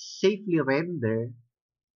is safely rendered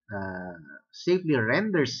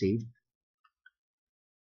safe,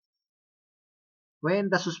 when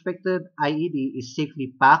the suspected IED is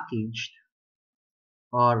safely packaged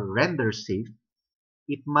or rendered safe,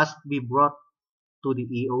 it must be brought to the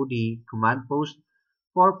EOD command post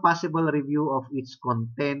for possible review of its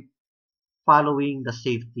content following the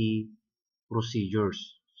safety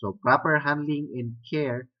procedures. So, proper handling and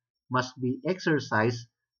care must be exercised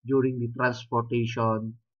during the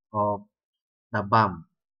transportation of the bomb.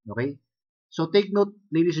 Okay? So, take note,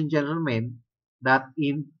 ladies and gentlemen, that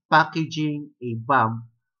in packaging a bomb,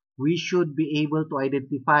 we should be able to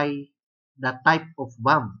identify the type of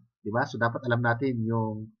bomb. Diba? So, dapat alam natin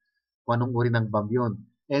yung kung anong uri ng bomb yun.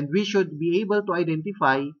 And we should be able to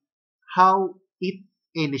identify how it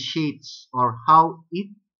initiates or how it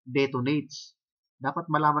detonates. Dapat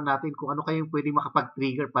malaman natin kung ano kayong pwede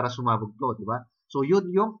makapag-trigger para sumabog to, di ba? So, yun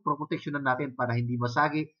yung proteksyonan natin para hindi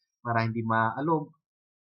masagi, para hindi maalog,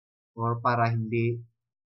 or para hindi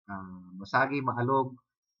masagi, maalog,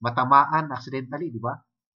 matamaan accidentally, di ba?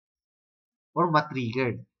 Or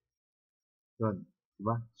matriggered. Yun, di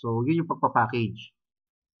ba? So, yun yung pagpapackage.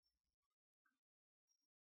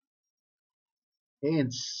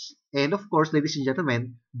 And of course, ladies and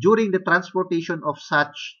gentlemen, during the transportation of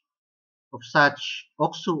such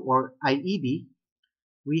OXU or IED,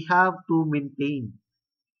 we have to maintain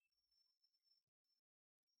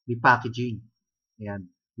the packaging.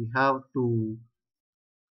 Ayan. We have to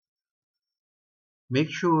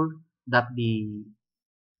make sure that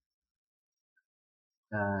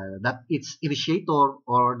that its initiator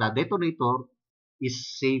or the detonator is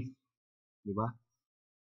safe, di ba?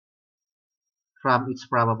 From its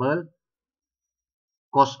probable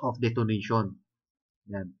cause of detonation.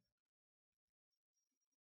 Ayan.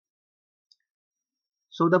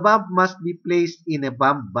 So the bomb must be placed in a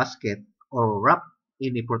bomb basket or wrapped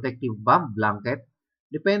in a protective bomb blanket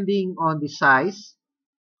depending on the size,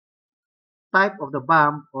 type of the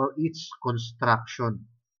bomb, or its construction.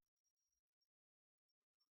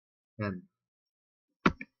 Ayan.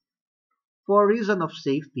 For reason of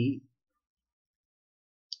safety,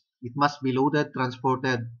 it must be loaded,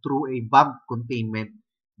 transported through a bomb containment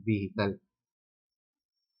vehicle.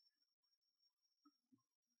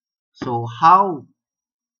 So how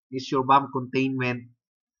is your bomb containment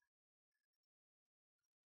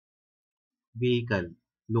vehicle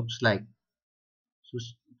looks like? So,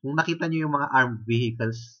 kung nakita nyo yung mga armed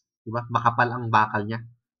vehicles, diba, makapal ang bakal niya.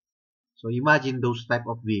 So imagine those type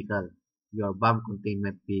of vehicle, your bomb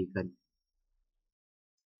containment vehicle.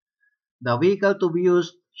 The vehicle to be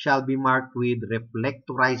used shall be marked with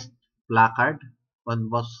reflectorized placard on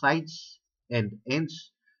both sides and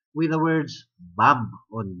ends with the words bomb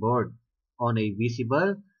on board on a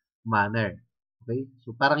visible manner. Okay?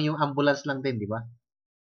 So parang yung ambulance lang din, di ba?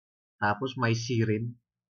 Tapos may siren,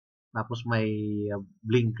 tapos may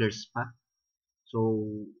blinkers pa. So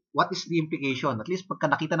what is the implication? At least pagka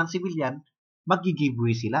nakita ng civilian,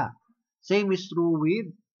 mag-giveaway sila. Same is true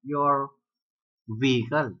with your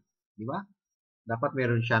vehicle. Di ba? Dapat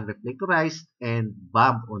meron siyang reflectorized and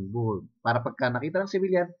bomb on board. Para pagka nakita ng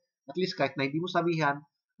civilian, at least kahit na hindi mo sabihan,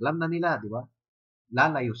 alam na nila, di ba?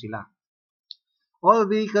 Lalayo sila. All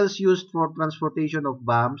vehicles used for transportation of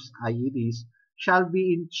bombs, IEDs, shall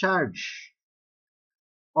be in charge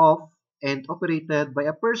of and operated by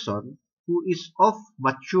a person who is of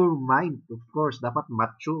mature mind. Of course, dapat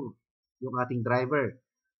mature yung ating driver.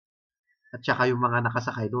 At saka yung mga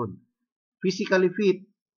nakasakay doon. Physically fit.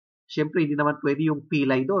 Siyempre, hindi naman pwede yung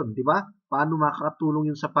pilay doon, di ba? Paano makakatulong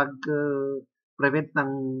yun sa pag-prevent ng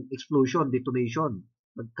explosion, detonation,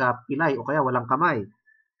 pagka-pilay o kaya walang kamay.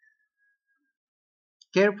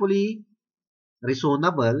 Carefully,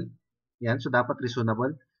 reasonable, yan, so dapat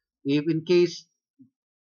reasonable. If in case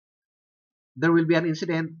there will be an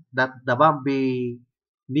incident that the bomb be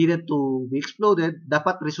needed to be exploded,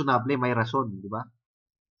 dapat reasonable, may rason, di ba?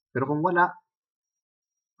 Pero kung wala,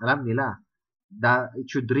 alam nila that it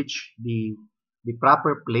should reach the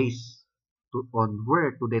proper place on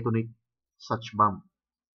where to detonate such bomb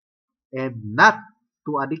and not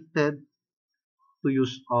too addicted to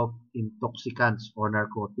use of intoxicants or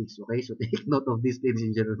narcotics. Okay? So take note of this, ladies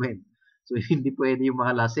and gentlemen. So hindi pwede yung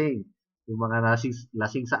mga lasing. Yung mga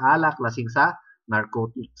lasing sa alak, lasing sa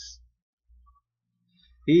narcotics.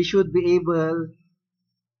 He should be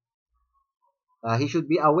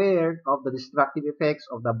aware of the destructive effects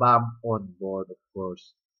of the bomb on board, of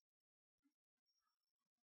course.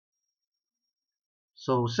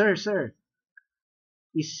 So, sir,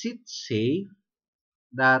 is it safe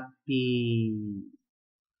that the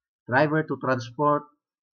driver to transport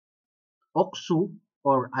OXU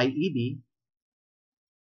or IED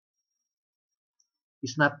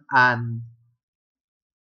is not an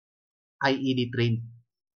IED trained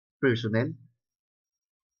personnel?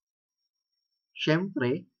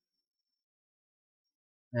 Siyempre,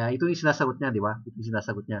 ito yung sinasagot niya, di ba? Ito yung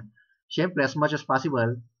sinasagot niya. Siyempre, as much as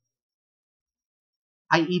possible,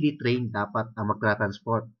 IED trained dapat ang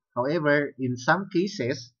magtra-transport. However, in some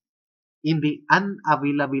cases, in the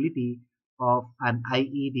unavailability of an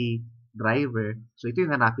IED driver, so ito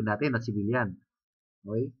yung hanapin natin na civilian.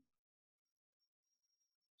 Okay?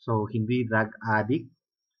 So, hindi drug addict,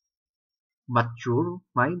 mature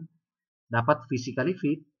mind, dapat physically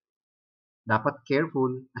fit, dapat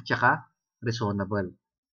careful, at saka reasonable.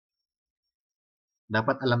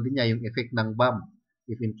 Dapat alam din niya yung effect ng bomb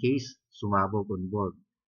if in case sumabog on board.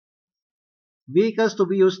 Vehicles to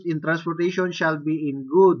be used in transportation shall be in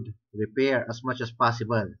good repair as much as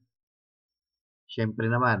possible. Siyempre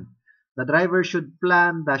naman, the driver should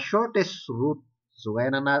plan the shortest route. So, kaya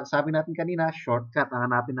na sabi natin kanina, shortcut ang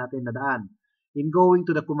hanapin natin na daan. In going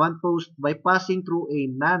to the command post by passing through a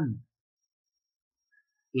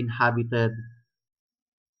non-inhabited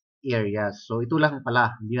areas. So, ito lang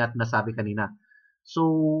pala, hindi natin nasabi kanina.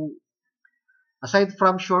 So, aside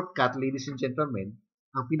from shortcut, ladies and gentlemen,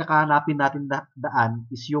 ang pinakahanapin natin daan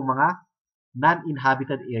is yung mga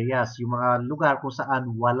non-inhabited areas, yung mga lugar kung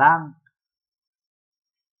saan walang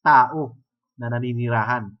tao na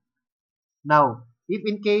naninirahan. Now, if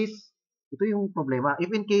in case, ito yung problema,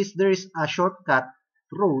 if in case there is a shortcut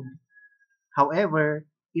road, however,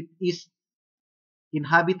 it is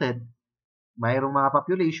inhabited, mayroong mga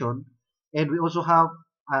population, and we also have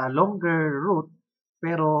a longer route,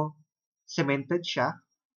 pero cemented siya,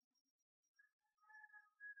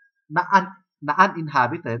 na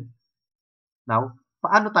uninhabited. Now,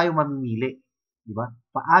 paano tayo mamimili? Di ba?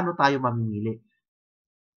 Paano tayo mamimili?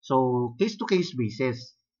 So, case-to-case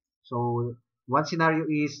basis. So, one scenario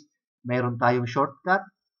is, mayroon tayong shortcut,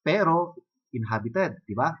 pero inhabited,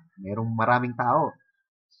 di ba? Mayroong maraming tao.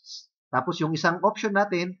 Tapos, yung isang option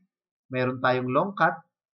natin, mayroon tayong long cut,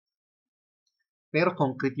 pero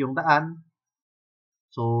concrete yung daan.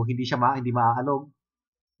 So, hindi maaalog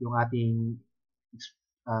yung ating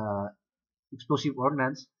explosive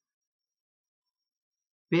ordnance.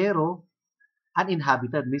 Pero,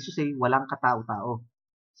 uninhabited, means to say, walang katao-tao.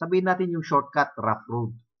 Sabihin natin yung shortcut, rough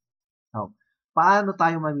road. Now, paano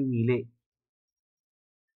tayo mamimili?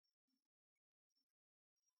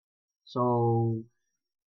 So,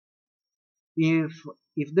 if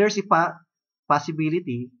there's a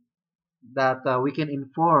possibility that we can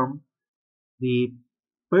inform the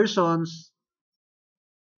persons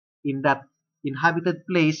in that inhabited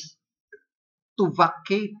place to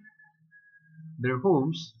vacate their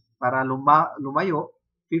homes para lumayo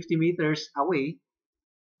 50 meters away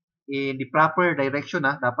in the proper direction,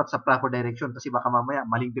 dapat sa proper direction kasi baka mamaya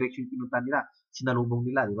maling direction yung pinunta nila, sinalubong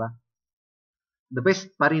nila, di ba? The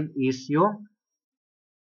best pa rin is yung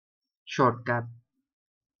shortcut.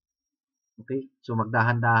 Okay? So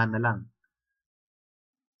magdahan-dahan na lang.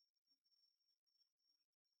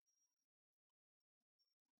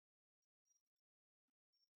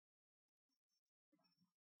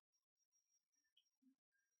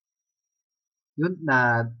 Yun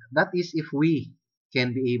na, that is if we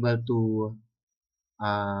can be able to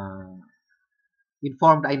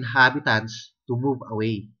inform the inhabitants to move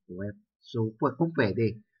away. So, kung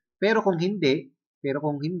pwede. Pero kung hindi,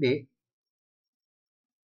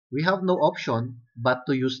 we have no option but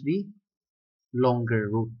to use the longer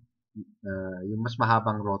route. Yung mas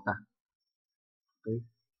mahabang rota. Okay?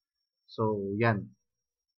 So, yan.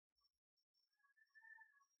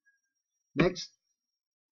 Next,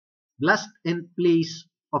 blast and place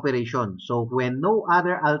operation. So, when no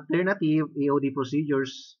other alternative EOD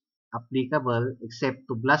procedures applicable except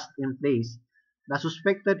to blast and place, the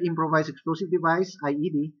suspected improvised explosive device,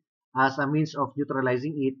 IED, as a means of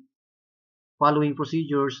neutralizing it. Following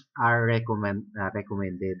procedures are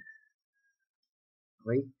recommended.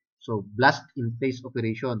 Okay? So, blast in place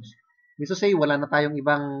operations. Means to say, wala na tayong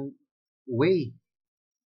ibang way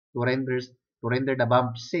to render the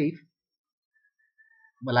bomb safe.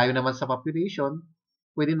 Malayo naman sa population,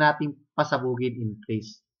 pwede nating pasabugin in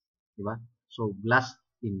place. Diba? So, blast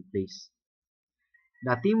in place.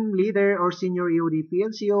 The team leader or senior EOD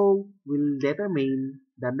PNCO will determine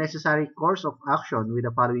the necessary course of action with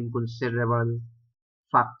the following considerable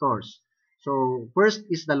factors. So, first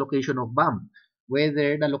is the location of bomb.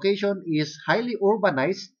 Whether the location is highly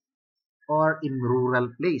urbanized or in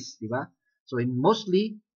rural place, di ba? So,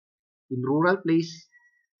 mostly in rural place,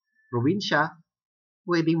 probinsya,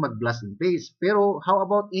 pwedeng mag-blast in place. Pero, how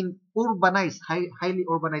about in urbanized, highly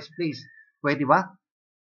urbanized place? Pwede ba?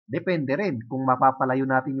 Depende rin. Kung mapapalayo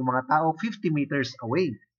natin yung mga tao 50 meters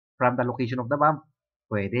away from the location of the bomb,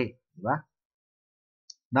 pwede. Di ba?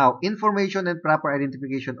 Now, information and proper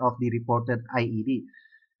identification of the reported IED.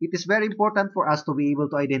 It is very important for us to be able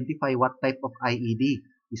to identify what type of IED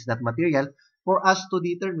is that material for us to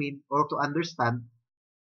determine or to understand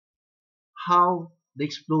how the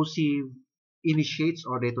explosive initiates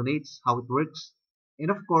or detonates, how it works. And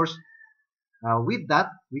of course, with that,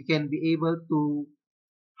 we can be able to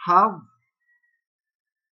have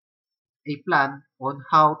a plan uh, on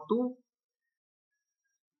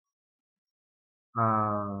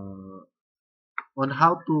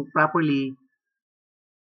how to properly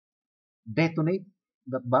detonate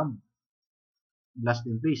that bomb. Blast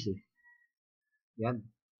in place eh. Yan.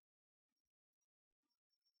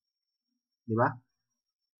 Di ba?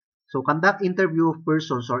 So, conduct interview of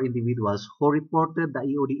persons or individuals who reported the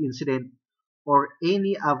EOD incident or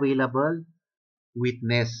any available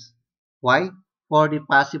witness. Why? For the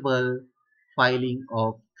possible filing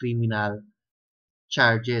of criminal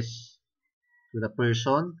charges to the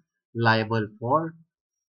person liable for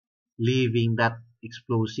leaving that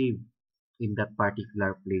explosive in that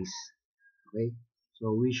particular place. Okay?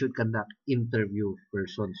 So, we should conduct interview of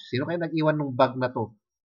persons. Sino kaya nag-iwan ng bag na to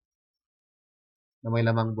na may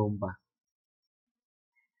lamang bomba?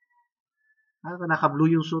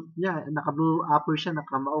 Naka-blue yung suit niya, naka-blue upper siya,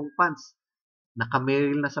 naka-maong pants,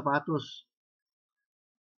 naka-meril na sapatos.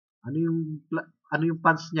 Ano yung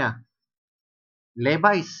pants niya?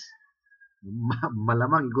 Levi's.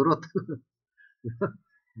 Malamang igurot.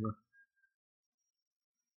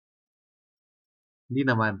 Hindi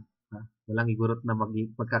naman. Walang igurot na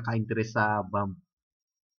magkaka-interest sa bomb.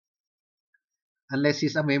 Unless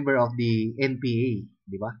he's a member of the NPA,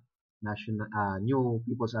 di ba? New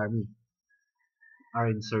People's Army.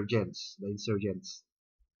 Are insurgents, the insurgents.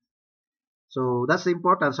 So that's the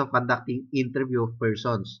importance of conducting interview of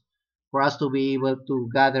persons for us to be able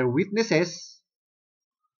to gather witnesses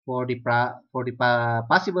for the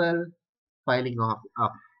possible filing of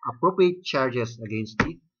appropriate charges against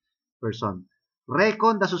the person.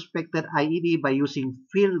 Recon the suspected IED by using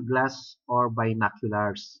field glass or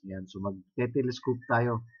binoculars. Yan, so mag-telescope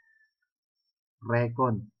tayo.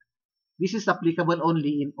 Recon. This is applicable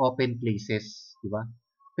only in open places, di ba?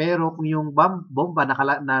 Pero kung yung bomba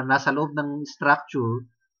nasa loob ng structure,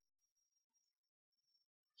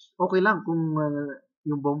 okay lang kung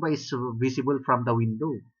yung bomba is visible from the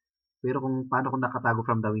window. Pero paano kung nakatago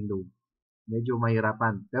from the window? Medyo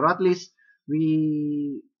mahirapan. Pero at least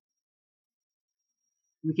we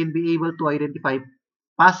can be able to identify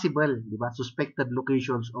possible, di ba, suspected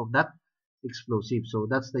locations of that explosive. So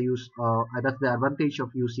that's the advantage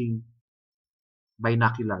of using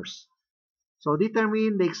binoculars. So,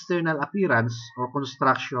 determine the external appearance or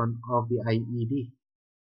construction of the IED.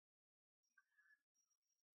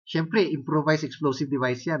 Siyempre, improvised explosive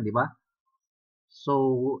device yan, di ba?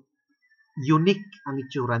 So, unique ang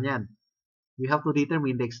itsura niyan. We have to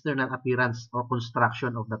determine the external appearance or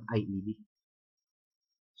construction of that IED.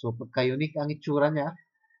 So, pagka-unique ang itsura niya,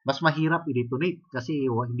 mas mahirap i-detonate kasi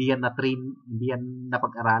hindi yan na-train, hindi yan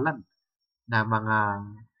napag-aralan na mga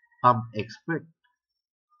bomb expert.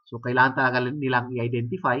 So, kailangan talaga nilang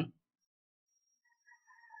i-identify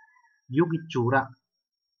yung itsura.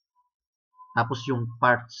 Tapos yung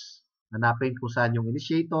parts. Hanapin kung saan yung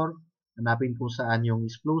initiator, hanapin kung saan yung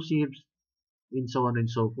explosives, and so on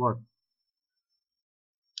and so forth.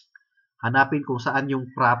 Hanapin kung saan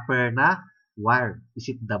yung proper na wire.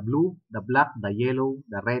 Is it the blue, the black, the yellow,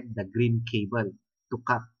 the red, the green cable to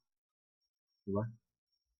cut? Diba?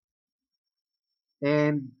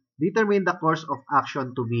 And determine the course of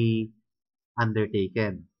action to be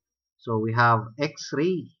undertaken. So, we have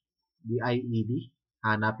X-ray, the IED.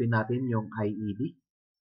 Hanapin natin yung IED.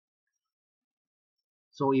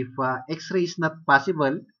 So if X-ray is not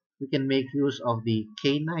possible, we can make use of the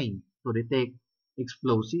K9 to detect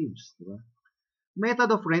explosives. Diba?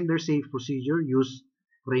 Method of render safe procedure use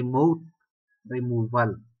remote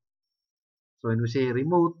removal. So when we say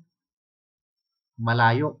remote,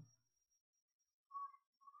 malayo.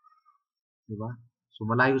 Diba? So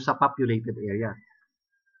malayo sa populated area.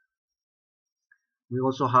 We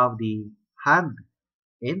also have the hand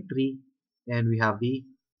entry and we have the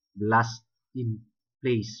blast in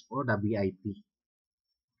place or the BIP.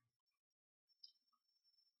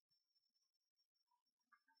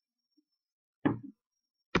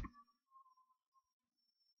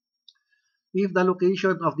 If the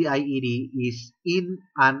location of the IED is in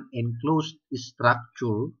an enclosed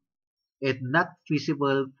structure and not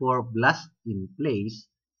feasible for blast in place,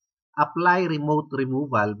 apply remote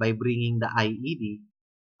removal by bringing the IED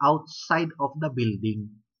outside of the building.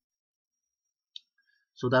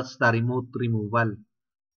 So that's the remote removal.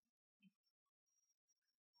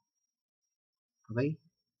 Okay?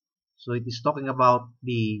 So it is talking about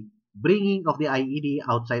the bringing of the IED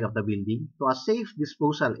outside of the building to a safe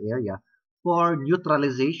disposal area for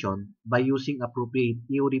neutralization by using appropriate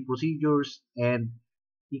EOD procedures and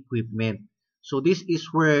equipment. So this is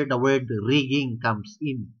where the word rigging comes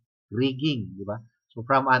in. Rigging, di ba? So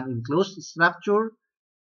from an enclosed structure,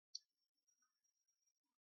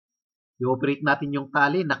 i-operate natin yung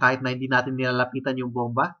tali na kahit na hindi natin nilalapitan yung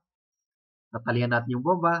bomba, tatalian natin yung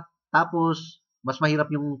bomba, tapos mas mahirap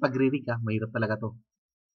yung pagre-rig, mahirap talaga to.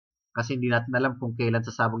 Kasi hindi natin alam kung kailan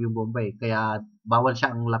sasabog yung bomba eh. Kaya bawal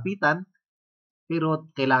siyang lapitan, pero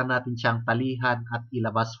kailangan natin siyang talihan at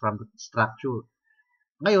ilabas from the structure.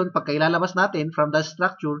 Ngayon, pagka ilalabas natin from the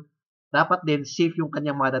structure, dapat din safe yung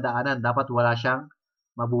kanyang mga dadaanan. Dapat wala siyang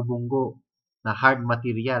mabubunggo na hard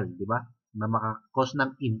material, di ba? Na makakos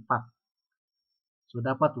ng impact. So,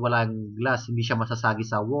 dapat walang glass, hindi siya masasagi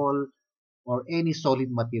sa wall or any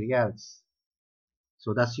solid materials.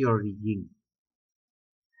 So, that's your rigging.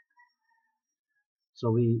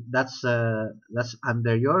 So, that's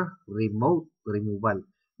under your remote removal.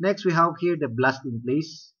 Next, we have here the blast in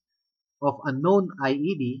place of a known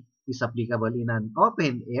IED is applicable in an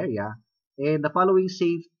open area, and the following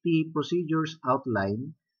safety procedures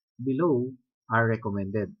outlined below are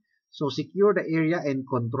recommended. So, secure the area and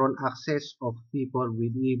control access of people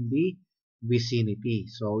within the vicinity.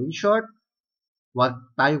 So, in short, huwag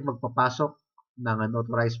tayong magpapasok ng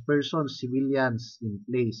unauthorized persons, civilians in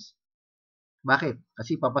place. Bakit?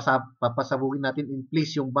 Kasi papasabugin natin in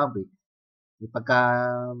place yung bomb eh. Pagka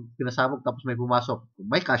pinasabog tapos may pumasok,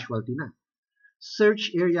 may casualty na.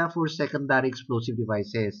 Search area for secondary explosive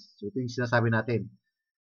devices. So ito yung sinasabi natin.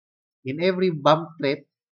 In every bomb threat,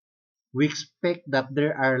 we expect that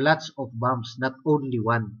there are lots of bombs, not only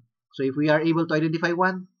one. So if we are able to identify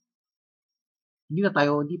one, hindi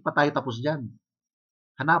pa tayo tapos dyan.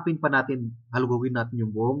 Hanapin pa natin, halugugin natin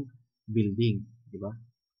yung buong building. Di ba?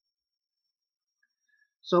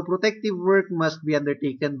 So protective work must be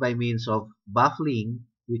undertaken by means of baffling,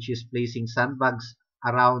 which is placing sandbags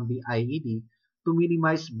around the IED to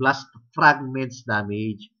minimize blast fragments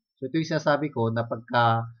damage. So ito yung sinasabi ko na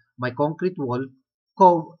pagka may concrete wall,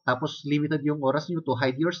 tapos limited yung oras nyo to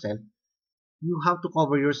hide yourself, you have to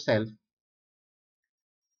cover yourself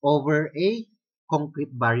over a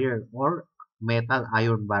concrete barrier or metal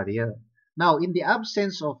iron barrier. Now, in the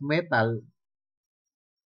absence of metal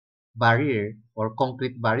barrier or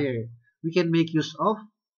concrete barrier, we can make use of,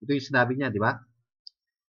 ito yung sinabi niya, di ba?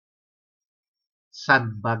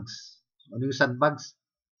 Sandbags. Ano yung sandbags?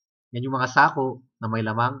 Yan yung mga sako na may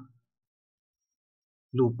lamang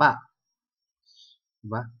lupa. Di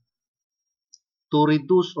ba? To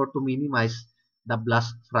reduce or to minimize the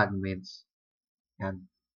blast fragments. Yan.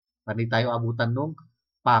 Para hindi tayo abutan ng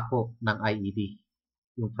pako ng IED.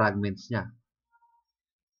 Yung fragments niya.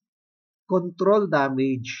 Control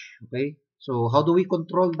damage. Okay? So, how do we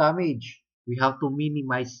control damage? We have to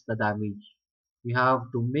minimize the damage. We have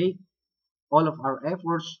to make all of our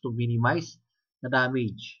efforts to minimize the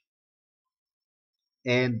damage.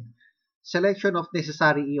 And selection of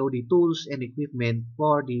necessary EOD tools and equipment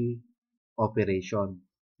for the operation.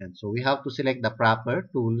 And so, we have to select the proper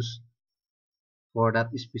tools for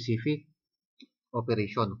that specific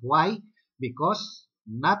operation. Why? Because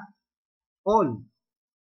not all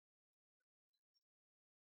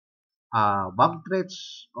bomb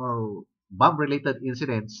threats or bomb-related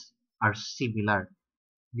incidents are similar.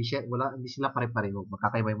 Hindi sila pare-pareho.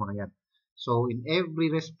 Magkakaiba yung mga yan. So, in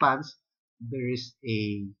every response, there is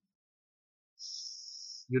a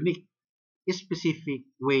unique,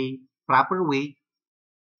 specific way, proper way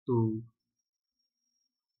to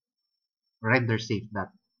render safe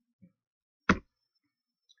that.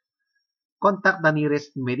 contact the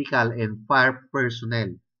nearest medical and fire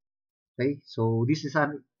personnel. Okay? So, this is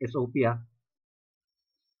an SOP.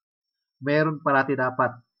 Meron parati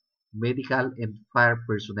dapat medical and fire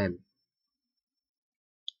personnel.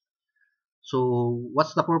 So,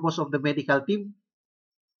 what's the purpose of the medical team?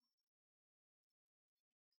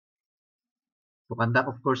 To conduct,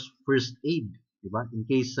 of course, first aid, diba? In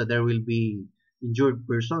case there will be injured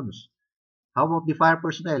persons. How about the fire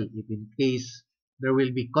personnel? If in case there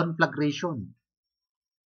will be conflagration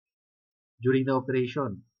during the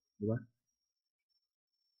operation, diba?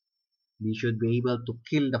 They should be able to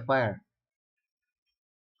kill the fire.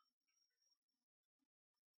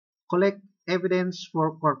 Collect evidence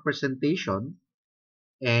for court presentation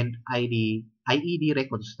and IED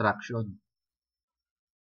reconstruction.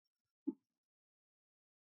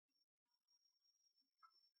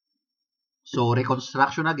 So,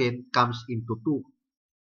 reconstruction again comes into two.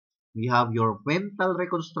 We have your mental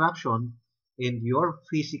reconstruction and your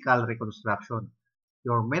physical reconstruction.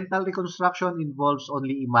 Your mental reconstruction involves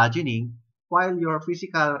only imagining, while your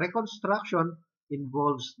physical reconstruction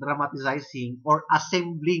involves dramatizing or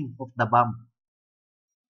assembling of the bomb.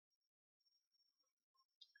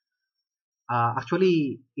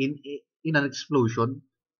 Actually, in an explosion,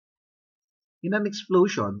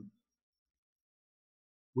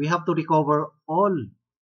 we have to recover all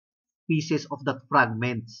pieces of that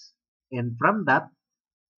fragments, and from that,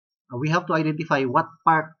 we have to identify what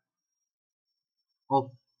part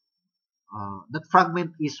of that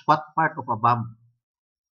fragment is what part of a bomb.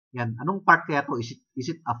 Yan, anong part kaya to? Is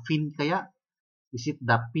it a fin kaya? Is it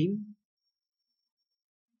the pin?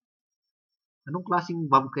 Anong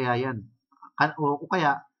klaseng bomb kaya yan? O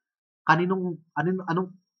kaya, anong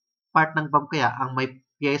part ng bomb kaya ang may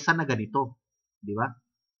pyesa na ganito? Di ba?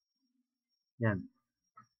 Yan.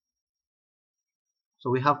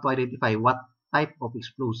 So we have to identify what type of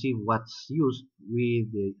explosive what's used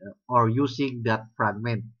with or using that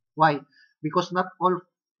fragment. Why? Because not all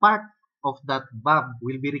part of that bomb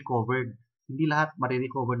will be recovered. Hindi lahat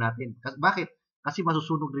marirecover natin. Bakit? Kasi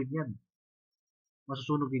masusunog rin yan.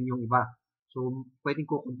 Masusunog din yung iba. So, pwedeng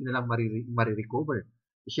kukunti na lang marirecover.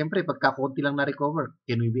 Siyempre, pagka kunti lang na-recover,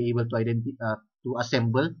 can we be able to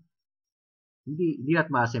assemble? Hindi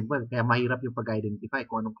natin ma-assemble. Kaya mahirap yung pag-identify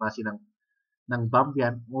kung anong klase ng bomb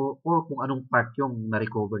yan or kung anong part yung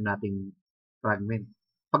na-recover nating fragment.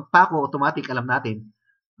 Pag pako, automatic, alam natin,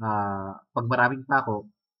 pag maraming pako,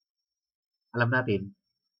 alam natin,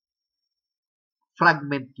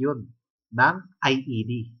 fragment yun ng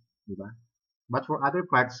IED. Diba? But for other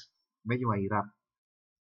parts, medyo mahirap.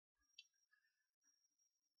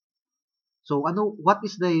 So, what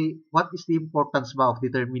is the importance ba of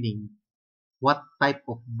determining what type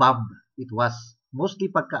of bomb it was?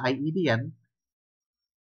 Mostly pagka IED yan,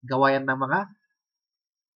 gawa yan ng mga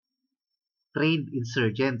trained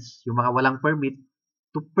insurgents, yung mga walang permit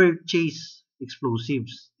to purchase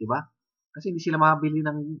explosives, di ba? Kasi hindi sila makabili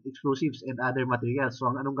ng explosives and other materials. So,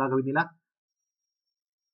 anong gagawin nila?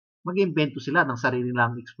 Mag-invento sila ng sarili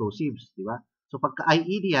nilang explosives, di ba? So, pagka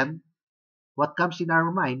IED yan, what comes in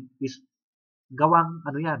our mind is gawa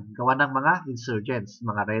ng mga insurgents,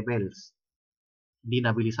 mga rebels. Hindi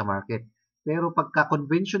nabili sa market. Pero pagka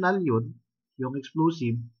conventional yun, yung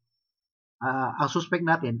explosive, ang suspect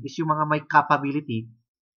natin is yung mga may capability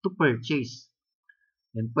to purchase.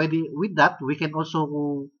 And with that, we can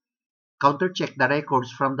also counter-check the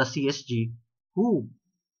records from the CSG who,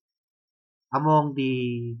 among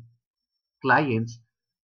the clients,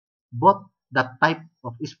 bought that type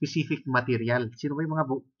of specific material. Sino ba yung mga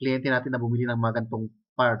kliyente natin na bumili ng mga gantong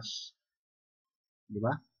parts? Di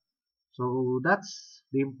ba? So, that's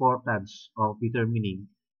the importance of determining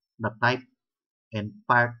the type and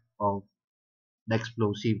part of the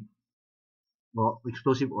explosive. Well,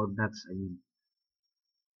 explosive ordnance, I mean.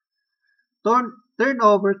 Turn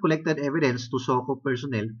over collected evidence to SOCO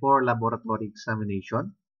personnel for laboratory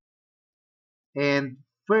examination. And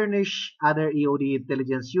furnish other EOD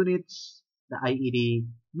intelligence units the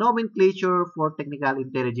IED nomenclature for technical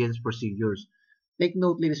intelligence procedures. Take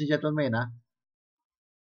note, ladies and gentlemen,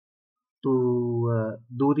 to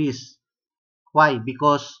do this. Why?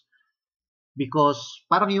 Because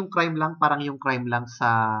parang yung crime lang sa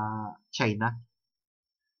China.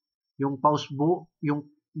 Yung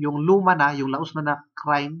yung luma na, yung laos na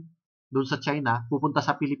crime doon sa China, pupunta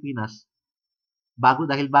sa Pilipinas,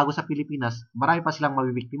 dahil bago sa Pilipinas, marami pa silang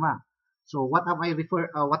mabibiktima. So, what am I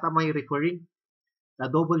referring? The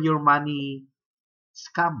double your money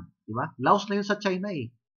scam, di ba? Laos na yun sa China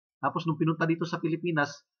eh. Tapos nung pinunta dito sa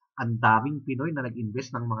Pilipinas, ang daming Pinoy na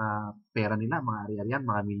nag-invest ng mga pera nila, mga ari-arian,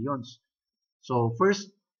 mga millions. So,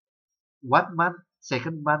 first, 1 month,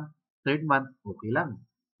 second month, third month, okay lang.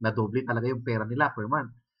 Nadoble talaga yung pera nila per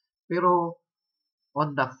month. Pero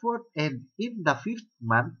on the fourth and in the fifth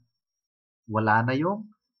month, wala na yung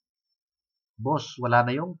boss, wala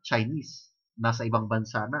na yung Chinese. Nasa ibang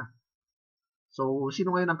bansa na. So,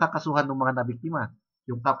 sino ngayon ang kakasuhan ng mga nabiktima?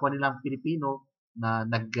 Yung kapwa nilang Pilipino na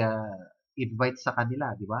nag-invite sa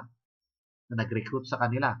kanila, di ba? Na nag-recruit sa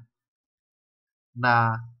kanila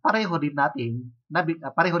na pareho din nating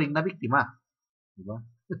pareho ring nabiktima, di ba?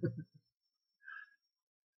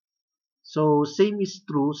 So, same is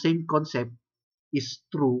true, same concept is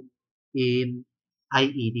true in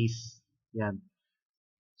IEDs. Yan.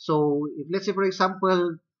 So, if let's say for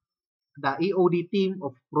example, the EOD team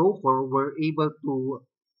of Procore were able to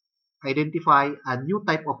identify a new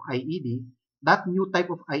type of IED, that new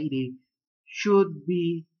type of IED should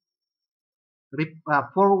be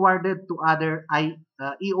forwarded to other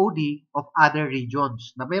EOD of other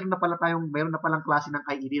regions. Na meron na palang klase ng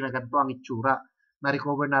IED na ganito ang itsura na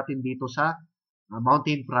recover natin dito sa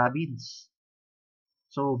Mountain Province.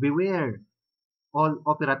 So beware all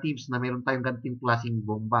operatives na meron tayong ganitong klaseng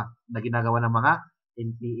bomba na ginagawa ng mga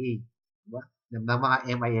NPA, diba? Ng mga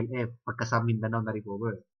MILF pagka sa Mindanao na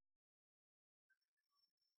recover.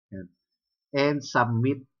 And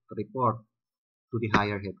submit report to the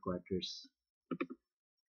higher headquarters.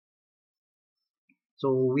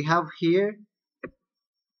 So we have here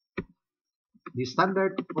the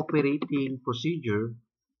standard operating procedure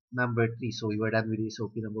number 3. So we were done with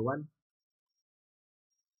SOP number 1.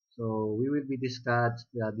 So we will be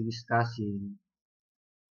discussing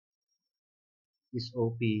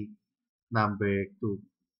SOP number 2.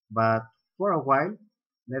 But for a while,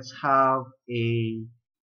 let's have a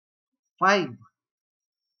 5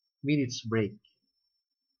 minutes break.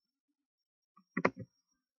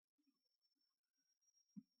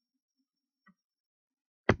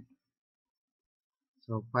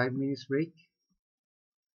 So 5 minutes break.